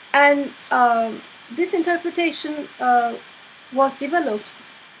 And this interpretation was developed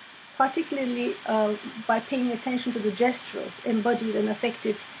particularly by paying attention to the gestural, embodied and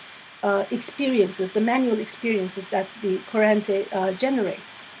affective experiences, the manual experiences that the Currente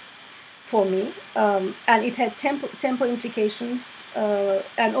generates for me. And it had tempo implications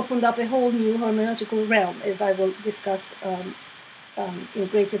and opened up a whole new hermeneutical realm, as I will discuss in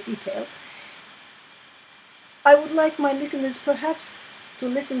greater detail. I would like my listeners perhaps to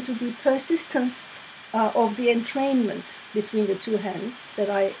listen to the persistence of the entrainment between the two hands that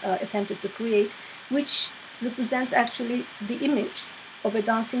I attempted to create, which represents actually the image of a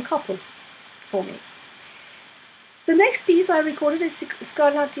dancing couple for me. The next piece I recorded is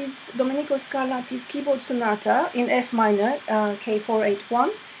Domenico Scarlatti's keyboard sonata in F minor,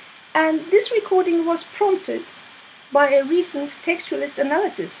 K481, and this recording was prompted by a recent textualist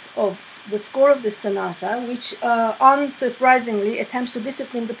analysis of the score of the sonata, which unsurprisingly attempts to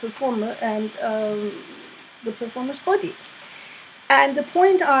discipline the performer and the performer's body. And the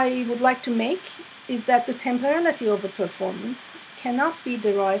point I would like to make is that the temporality of a performance cannot be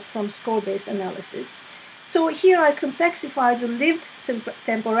derived from score-based analysis. So here I complexify the lived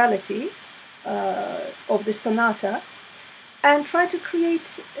temporality of the sonata and try to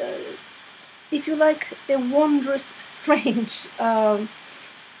create, if you like, a wondrous, strange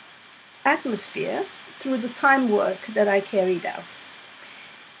atmosphere through the time work that I carried out.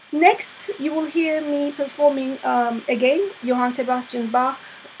 Next, you will hear me performing again Johann Sebastian Bach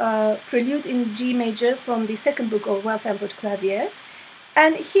Prelude in G major from the second book of Well-Tempered Clavier.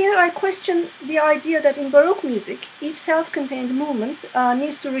 And here I question the idea that in Baroque music, each self-contained movement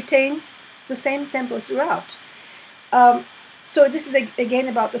needs to retain the same tempo throughout. So this is again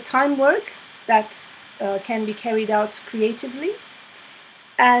about the time work that can be carried out creatively.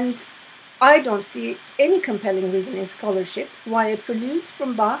 And I don't see any compelling reason in scholarship why a prelude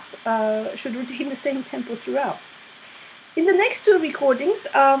from Bach should retain the same tempo throughout. In the next two recordings,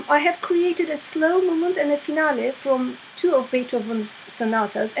 I have created a slow movement and a finale from two of Beethoven's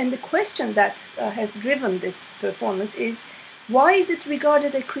sonatas, and the question that has driven this performance is, why is it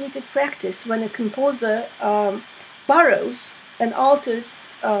regarded a creative practice when a composer borrows and alters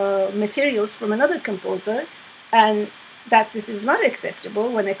materials from another composer, and that this is not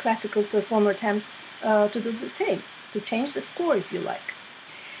acceptable when a classical performer attempts to do the same, to change the score, if you like.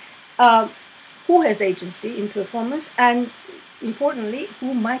 Who has agency in performance, and importantly,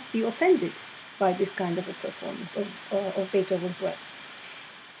 who might be offended by this kind of a performance of Beethoven's works.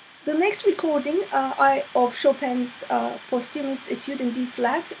 The next recording of Chopin's posthumous Etude in D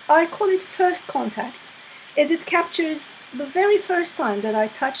flat, I call it First Contact, as it captures the very first time that I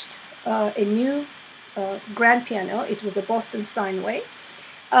touched a new grand piano. It was a Boston Steinway.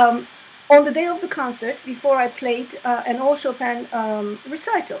 On the day of the concert, before I played an all Chopin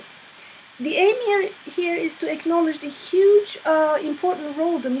recital. The aim here is to acknowledge the huge, important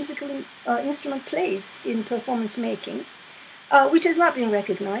role the musical instrument plays in performance making, which has not been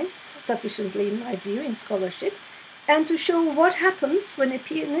recognized sufficiently, in my view, in scholarship, and to show what happens when a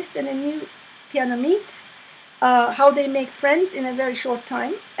pianist and a new piano meet, how they make friends in a very short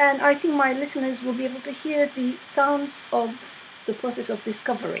time. And I think my listeners will be able to hear the sounds of the process of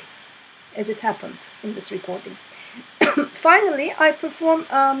discovery as it happened in this recording. Finally, I perform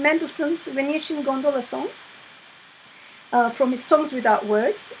Mendelssohn's Venetian Gondola Song from his Songs Without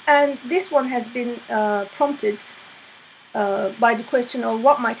Words. And this one has been prompted by the question of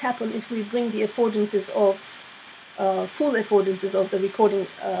what might happen if we bring the affordances of full affordances of the recording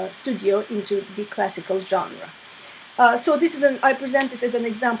studio into the classical genre. So this is I present this as an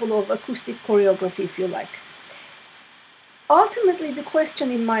example of acoustic choreography, if you like. Ultimately, the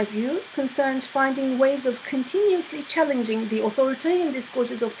question, in my view, concerns finding ways of continuously challenging the authoritarian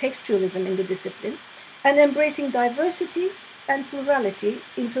discourses of textualism in the discipline and embracing diversity and plurality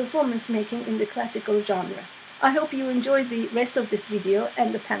in performance making in the classical genre. I hope you enjoy the rest of this video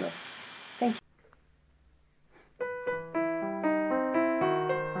and the panel. Thank you.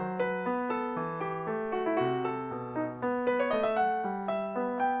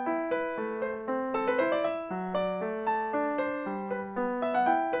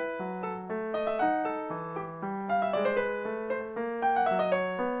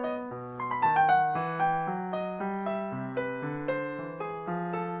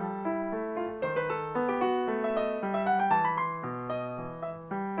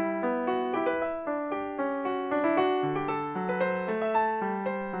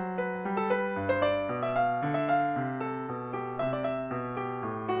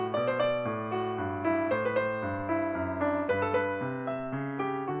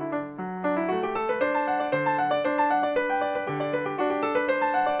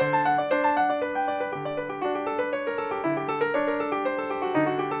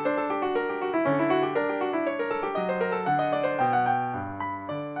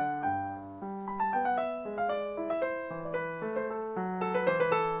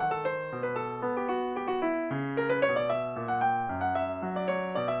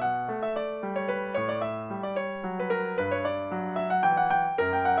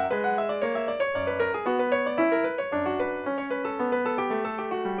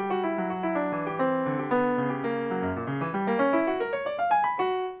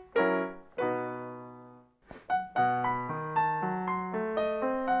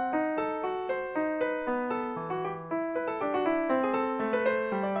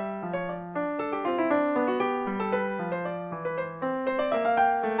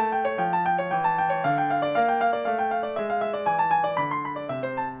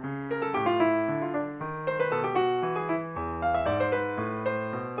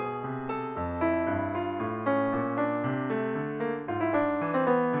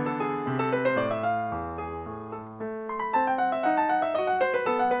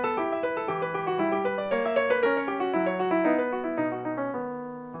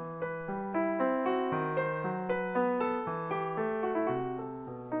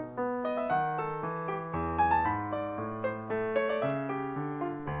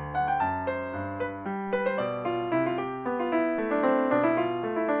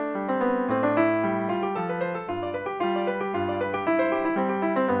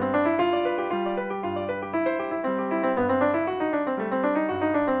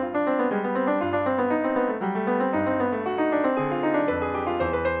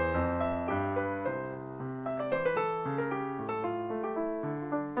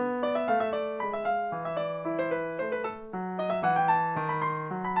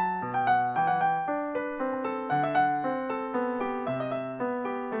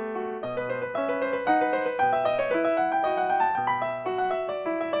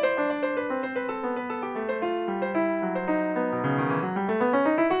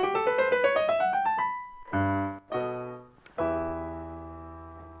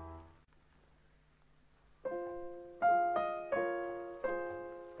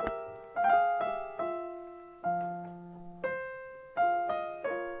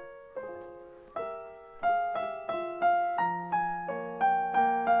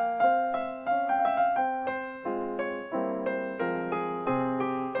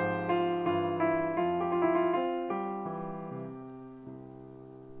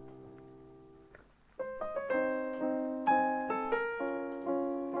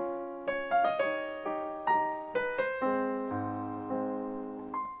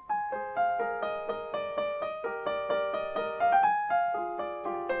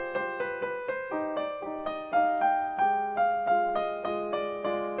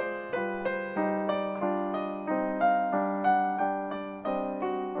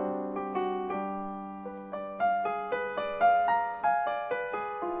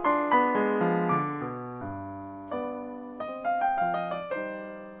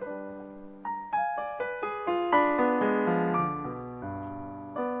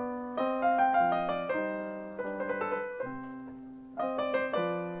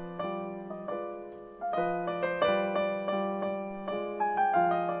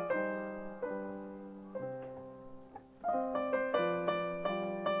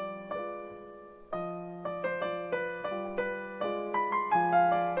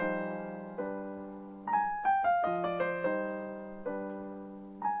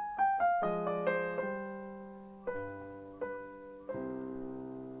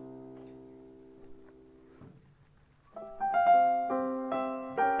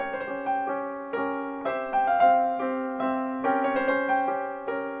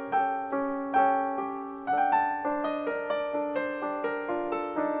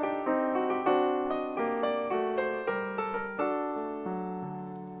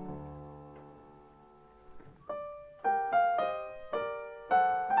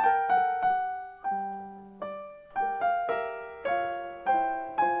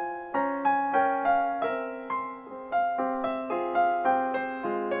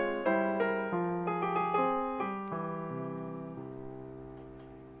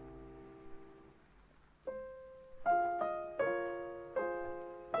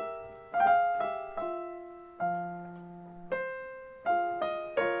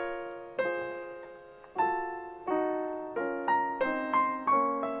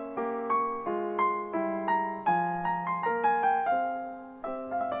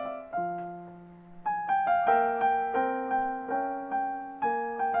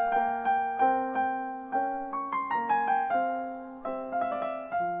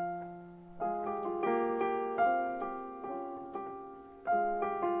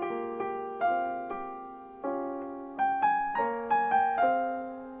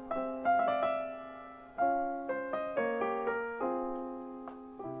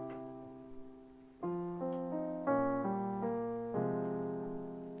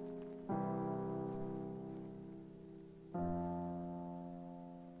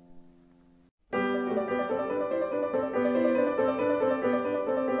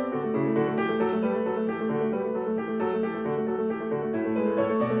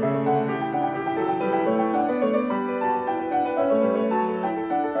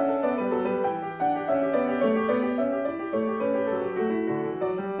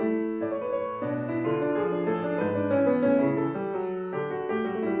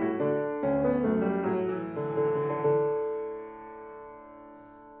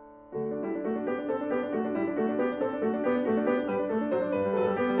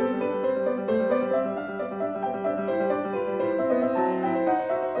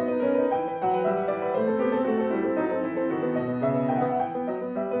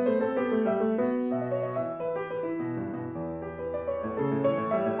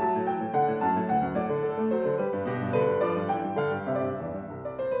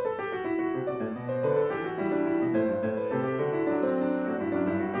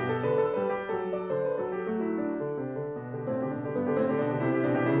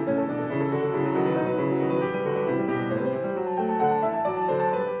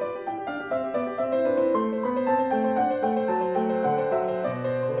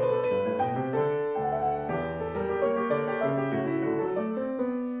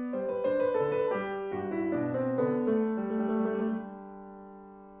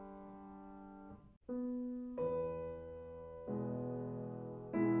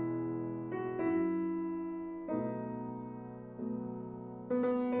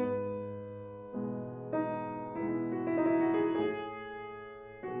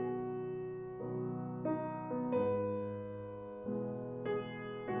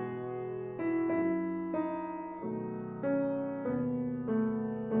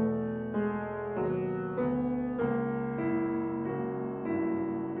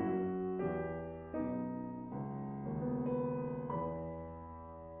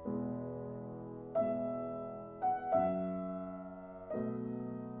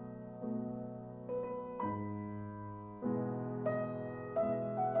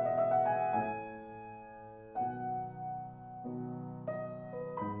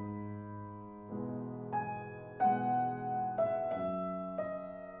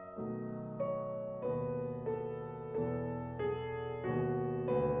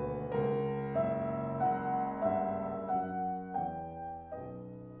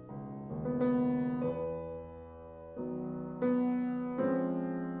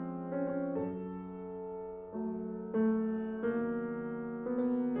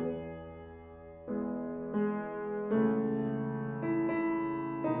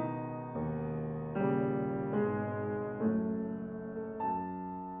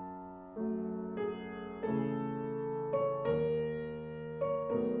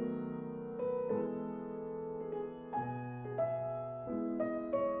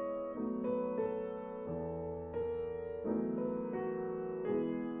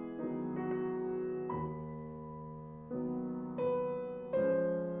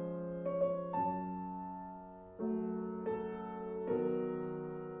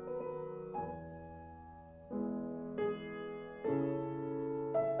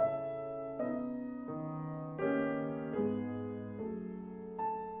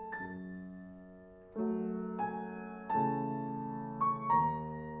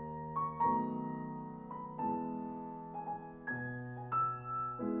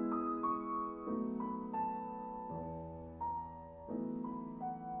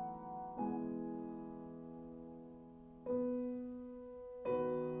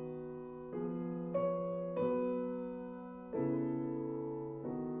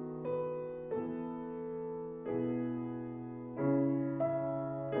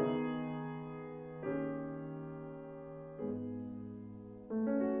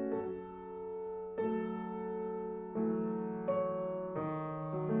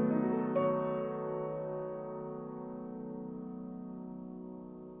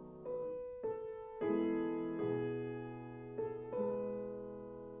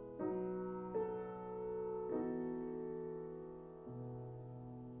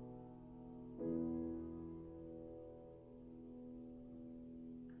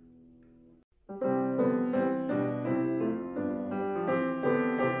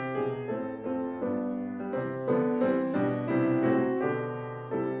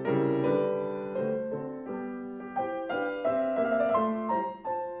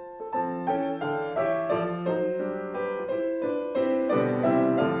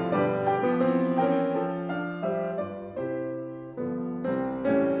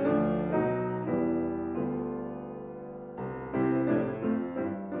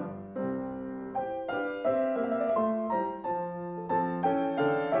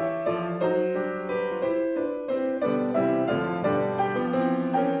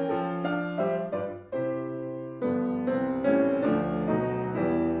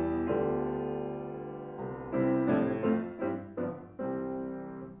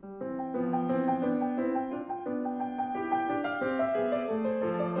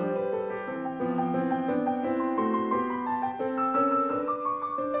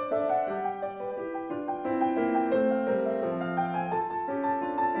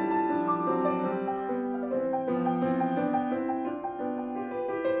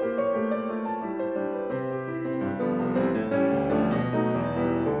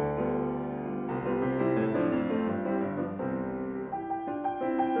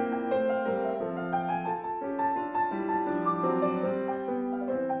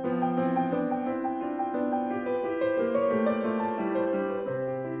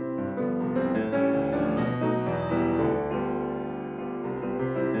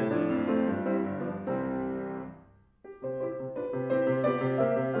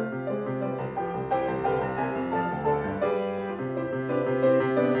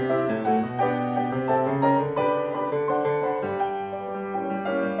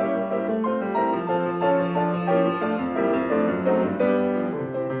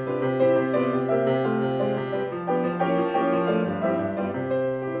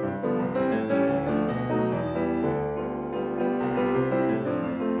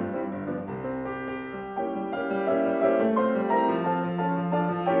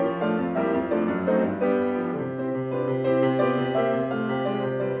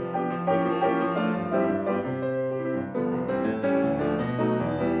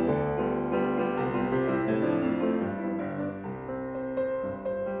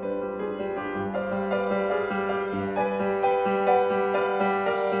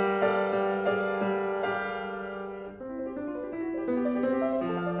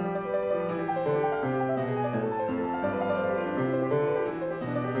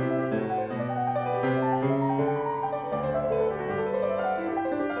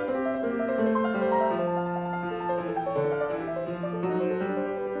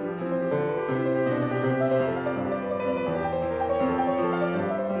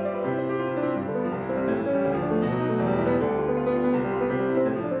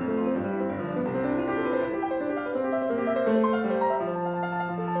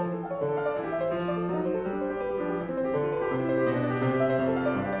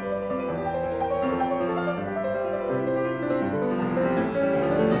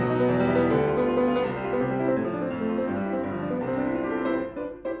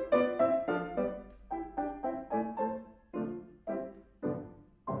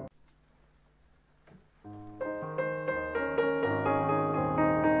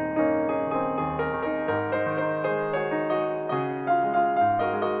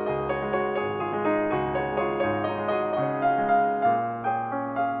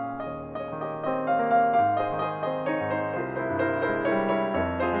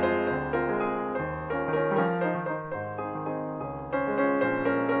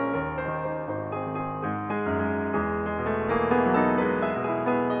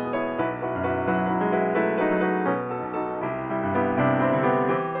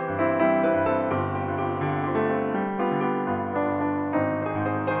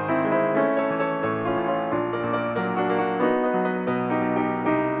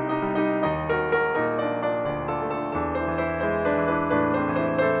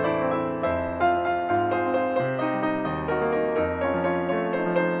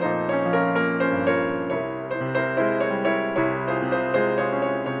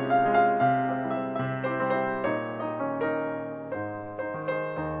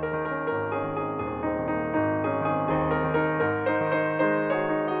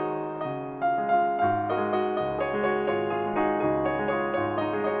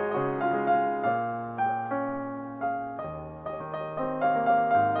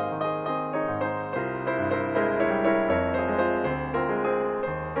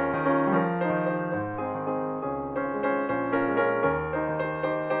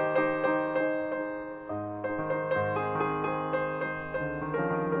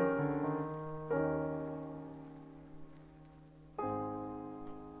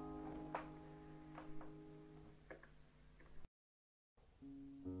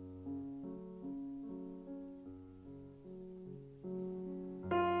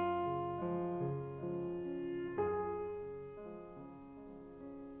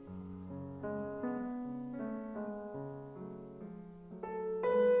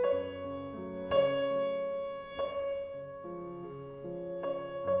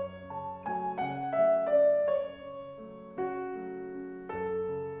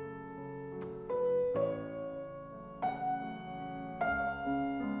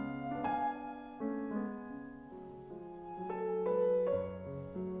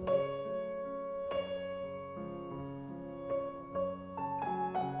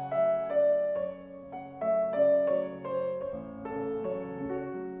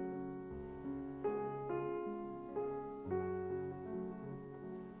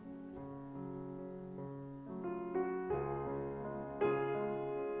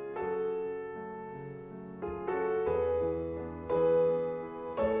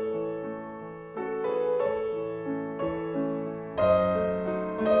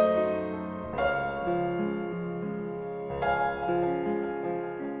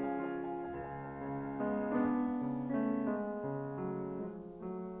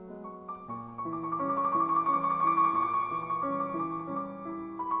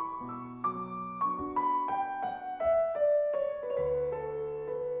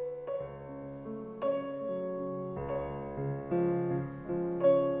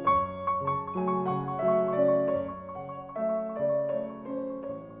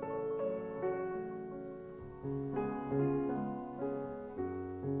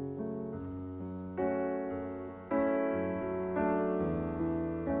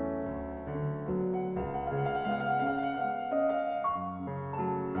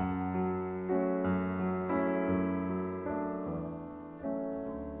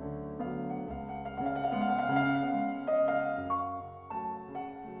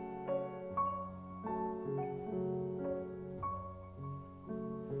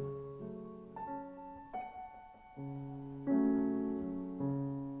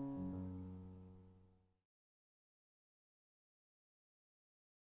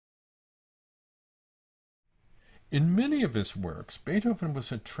 In many of his works, Beethoven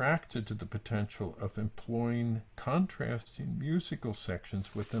was attracted to the potential of employing contrasting musical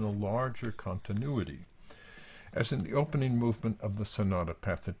sections within a larger continuity, as in the opening movement of the Sonata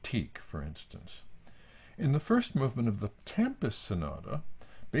Pathétique, for instance. In the first movement of the Tempest Sonata,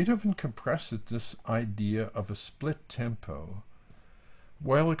 Beethoven compresses this idea of a split tempo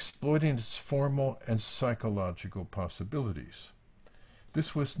while exploiting its formal and psychological possibilities.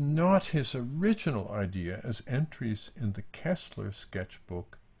 This was not his original idea, as entries in the Kessler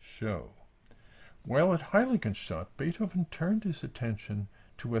sketchbook show. While at Heiligenstadt, Beethoven turned his attention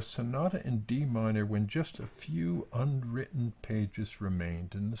to a sonata in D minor when just a few unwritten pages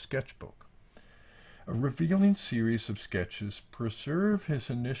remained in the sketchbook. A revealing series of sketches preserve his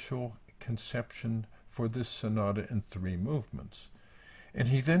initial conception for this sonata in 3 movements, and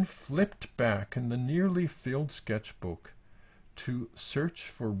he then flipped back in the nearly filled sketchbook to search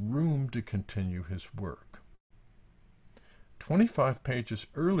for room to continue his work. 25 pages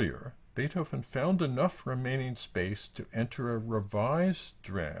earlier, Beethoven found enough remaining space to enter a revised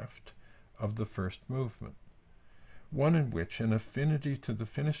draft of the first movement, one in which an affinity to the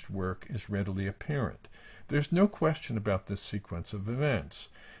finished work is readily apparent. There's no question about this sequence of events,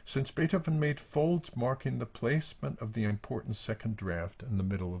 since Beethoven made folds marking the placement of the important second draft in the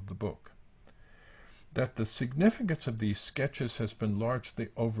middle of the book. That the significance of these sketches has been largely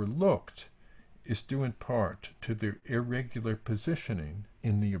overlooked is due in part to their irregular positioning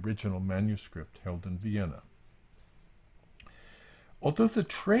in the original manuscript held in Vienna. Although the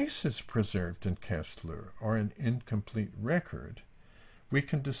traces preserved in Kessler are an incomplete record, we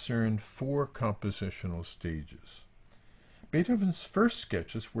can discern 4 compositional stages. Beethoven's first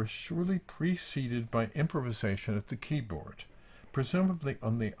sketches were surely preceded by improvisation at the keyboard, presumably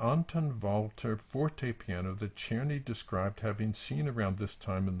on the Anton Walter forte piano that Czerny described having seen around this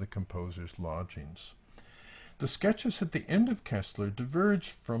time in the composer's lodgings. The sketches at the end of Kessler diverge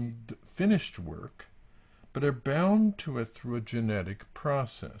from the finished work, but are bound to it through a genetic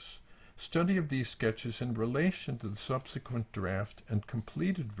process. Study of these sketches in relation to the subsequent draft and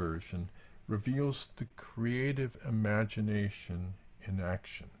completed version reveals the creative imagination in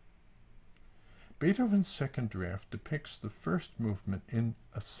action. Beethoven's second draft depicts the first movement in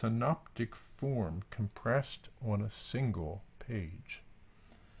a synoptic form compressed on a single page.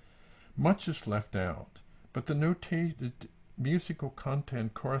 Much is left out, but the notated musical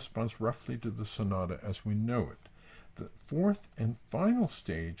content corresponds roughly to the sonata as we know it. The fourth and final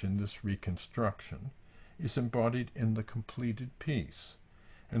stage in this reconstruction is embodied in the completed piece,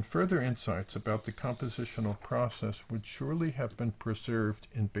 and further insights about the compositional process would surely have been preserved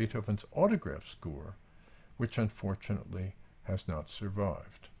in Beethoven's autograph score, which unfortunately has not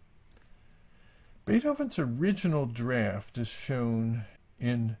survived. Beethoven's original draft is shown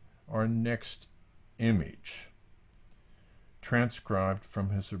in our next image, transcribed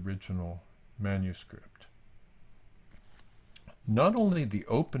from his original manuscript. Not only the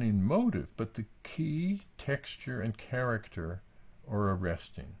opening motive, but the key, texture, and character are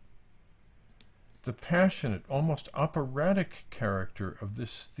arresting. The passionate, almost operatic character of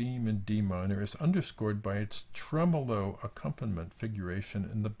this theme in D minor is underscored by its tremolo accompaniment figuration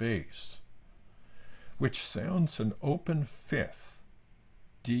in the bass, which sounds an open fifth,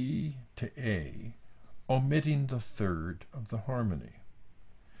 D to A, omitting the third of the harmony.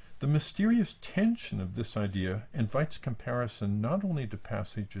 The mysterious tension of this idea invites comparison not only to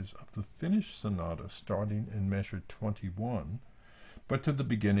passages of the finished sonata starting in measure 21, but to the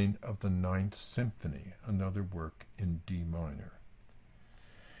beginning of the Ninth Symphony, another work in D minor.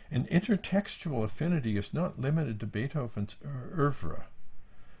 An intertextual affinity is not limited to Beethoven's oeuvre.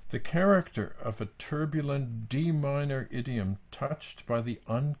 The character of a turbulent D minor idiom touched by the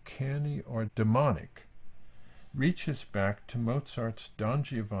uncanny or demonic reaches back to Mozart's Don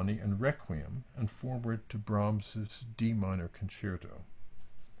Giovanni and Requiem and forward to Brahms's D minor concerto.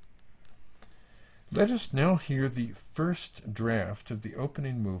 Let us now hear the first draft of the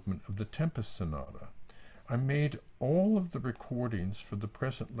opening movement of the Tempest Sonata. I made all of the recordings for the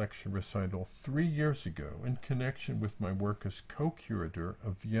present lecture recital 3 years ago in connection with my work as co-curator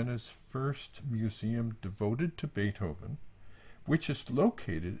of Vienna's first museum devoted to Beethoven, which is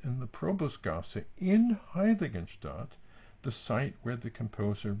located in the Probostgasse in Heiligenstadt, the site where the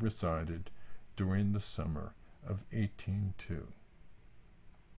composer resided during the summer of 1802.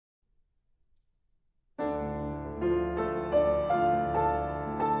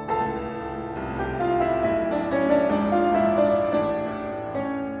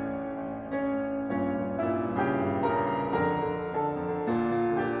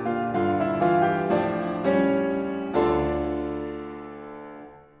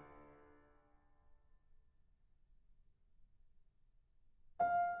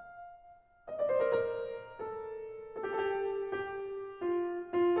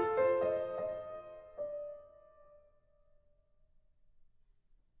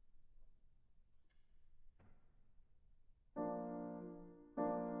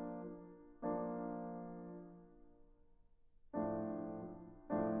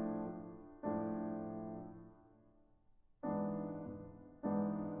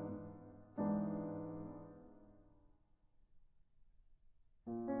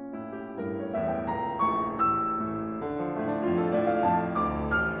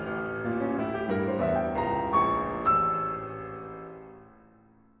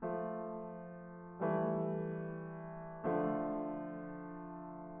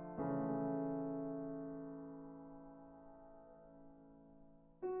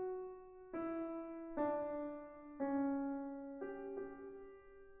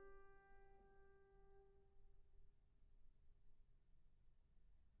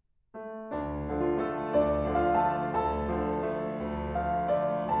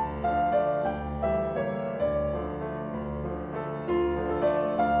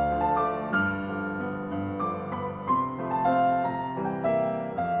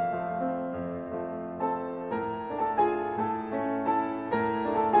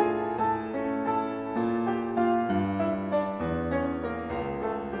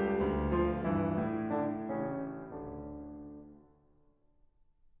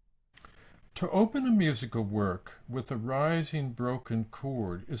 To open a musical work with a rising broken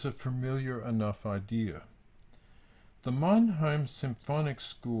chord is a familiar enough idea. The Mannheim Symphonic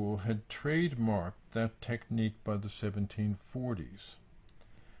School had trademarked that technique by the 1740s.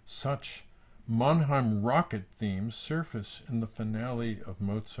 Such Mannheim rocket themes surface in the finale of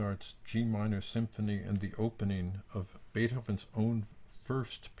Mozart's G minor symphony and the opening of Beethoven's own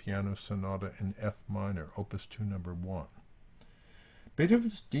first piano sonata in F minor, Opus 2 No. 1.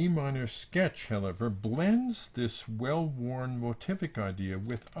 Beethoven's D minor sketch, however, blends this well-worn motivic idea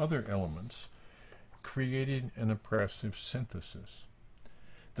with other elements, creating an impressive synthesis.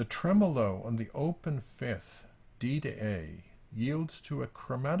 The tremolo on the open fifth, D to A, yields to a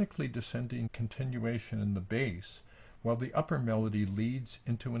chromatically descending continuation in the bass, while the upper melody leads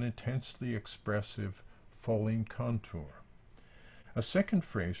into an intensely expressive falling contour. A second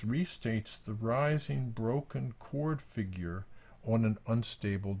phrase restates the rising broken chord figure on an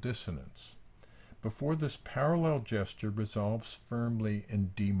unstable dissonance, before this parallel gesture resolves firmly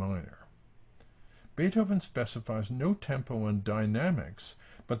in D minor. Beethoven specifies no tempo and dynamics,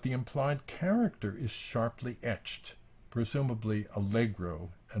 but the implied character is sharply etched, presumably allegro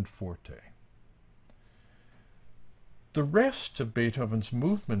and forte. The rest of Beethoven's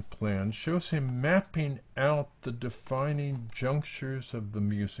movement plan shows him mapping out the defining junctures of the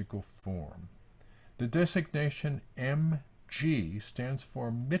musical form. The designation MG stands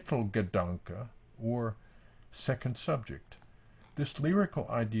for Mittelgedanke, or second subject. This lyrical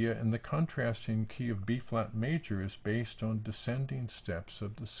idea in the contrasting key of B-flat major is based on descending steps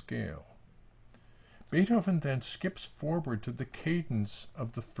of the scale. Beethoven then skips forward to the cadence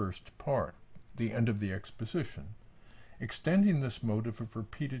of the first part, the end of the exposition, extending this motive of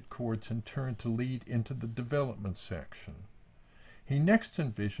repeated chords in turn to lead into the development section. He next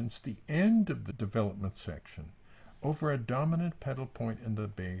envisions the end of the development section. Over a dominant pedal point in the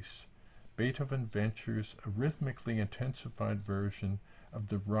bass, Beethoven ventures a rhythmically intensified version of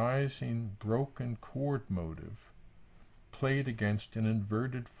the rising broken chord motive, played against an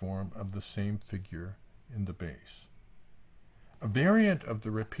inverted form of the same figure in the bass. A variant of the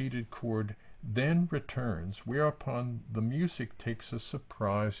repeated chord then returns, whereupon the music takes a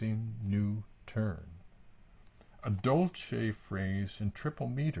surprising new turn. A dolce phrase in triple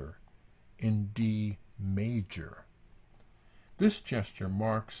meter in D major. This gesture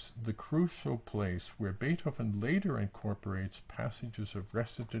marks the crucial place where Beethoven later incorporates passages of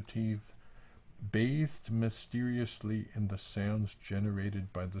recitative bathed mysteriously in the sounds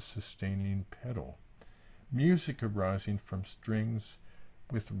generated by the sustaining pedal, music arising from strings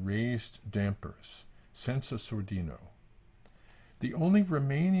with raised dampers, senza sordino. The only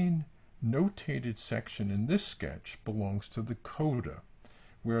remaining notated section in this sketch belongs to the coda,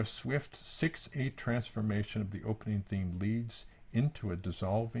 where a swift 6/8 transformation of the opening theme leads into a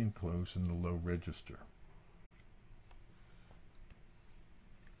dissolving close in the low register.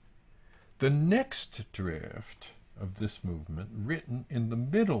 The next draft of this movement, written in the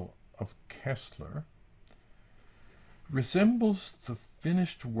middle of Kessler, resembles the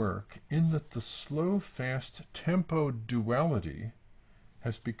finished work in that the slow-fast tempo duality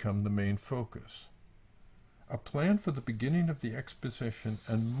has become the main focus. A plan for the beginning of the exposition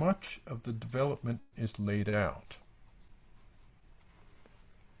and much of the development is laid out.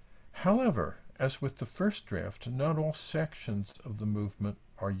 However, as with the first draft, not all sections of the movement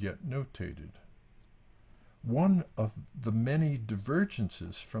are yet notated. One of the many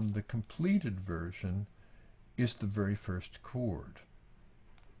divergences from the completed version is the very first chord.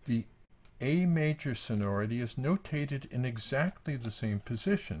 The A major sonority is notated in exactly the same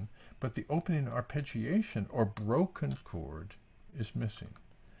position, but the opening arpeggiation or broken chord is missing.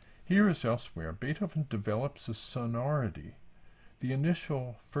 Here as elsewhere, Beethoven develops a sonority, the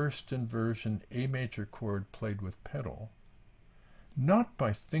initial first inversion A major chord played with pedal, not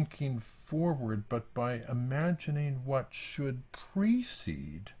by thinking forward, but by imagining what should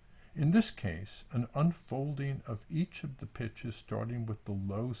precede, in this case, an unfolding of each of the pitches starting with the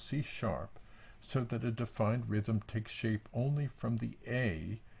low C sharp, so that a defined rhythm takes shape only from the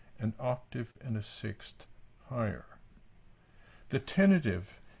A, an octave and a sixth higher. The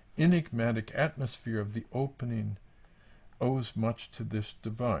tentative, enigmatic atmosphere of the opening owes much to this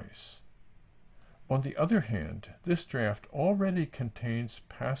device. On the other hand, this draft already contains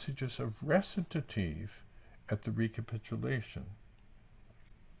passages of recitative at the recapitulation.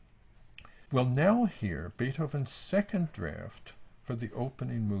 We'll now hear Beethoven's second draft for the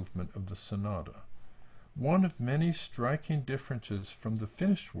opening movement of the sonata. One of many striking differences from the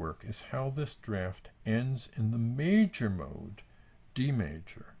finished work is how this draft ends in the major mode, D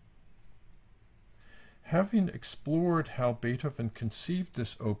major. Having explored how Beethoven conceived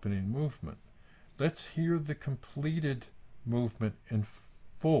this opening movement, let's hear the completed movement in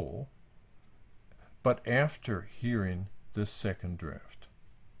full, but after hearing this second draft.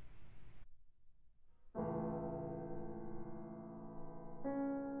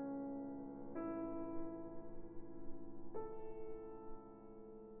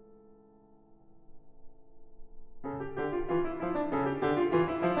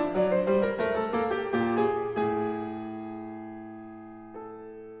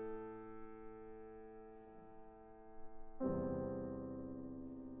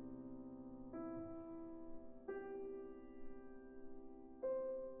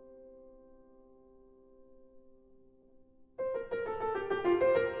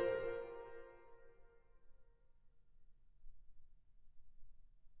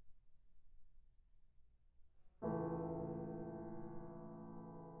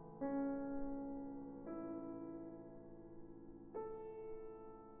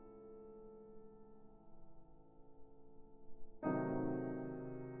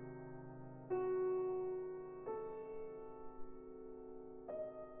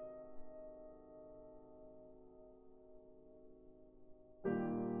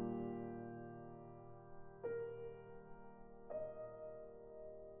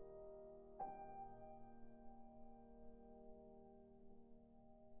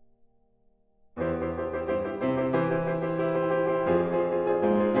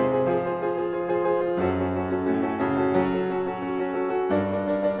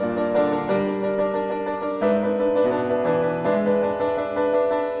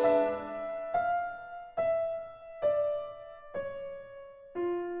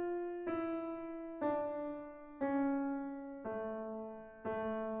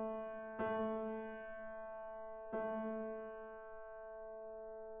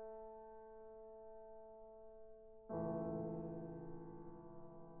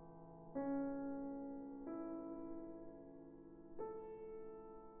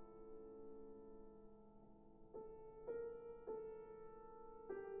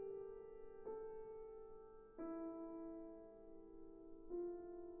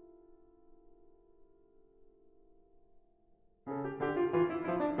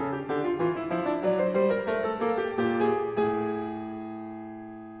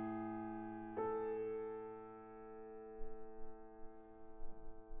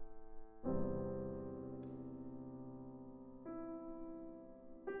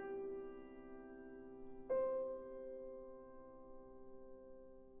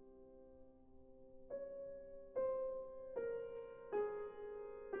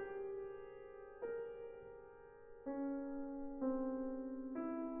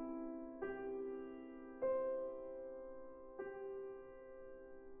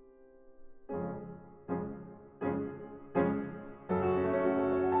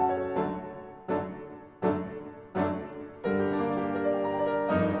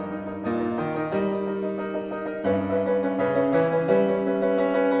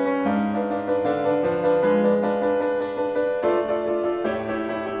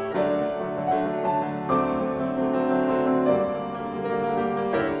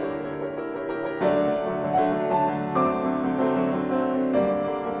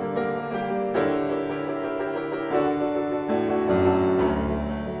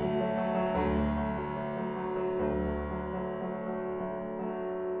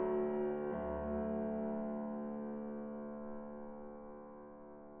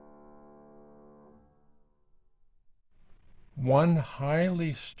 One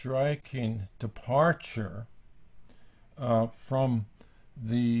highly striking departure from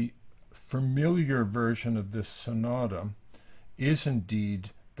the familiar version of this sonata is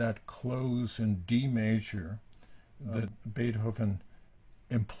indeed that close in D major that Beethoven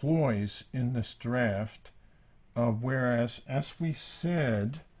employs in this draft, whereas, as we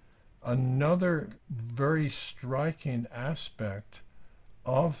said, another very striking aspect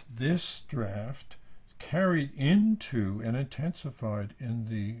of this draft, carried into and intensified in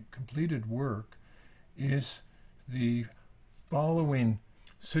the completed work, is the following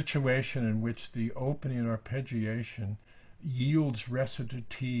situation in which the opening arpeggiation yields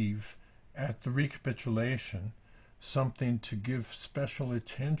recitative at the recapitulation, something to give special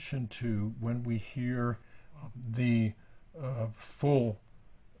attention to when we hear the full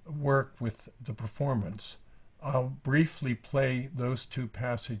work with the performance. I'll briefly play those two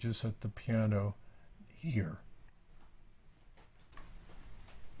passages at the piano here.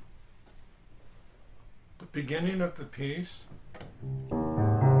 The beginning of the piece.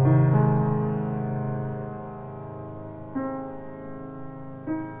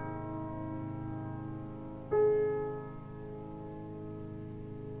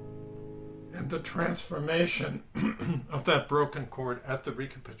 And the transformation of that broken chord at the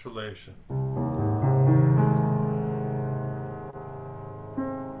recapitulation.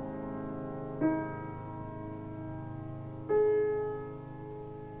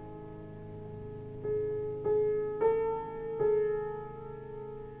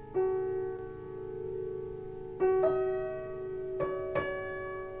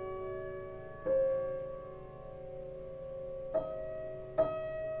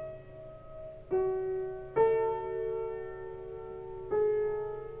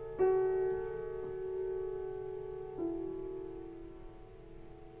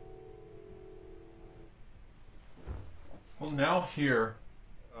 We'll now hear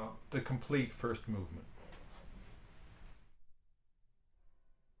the complete first movement.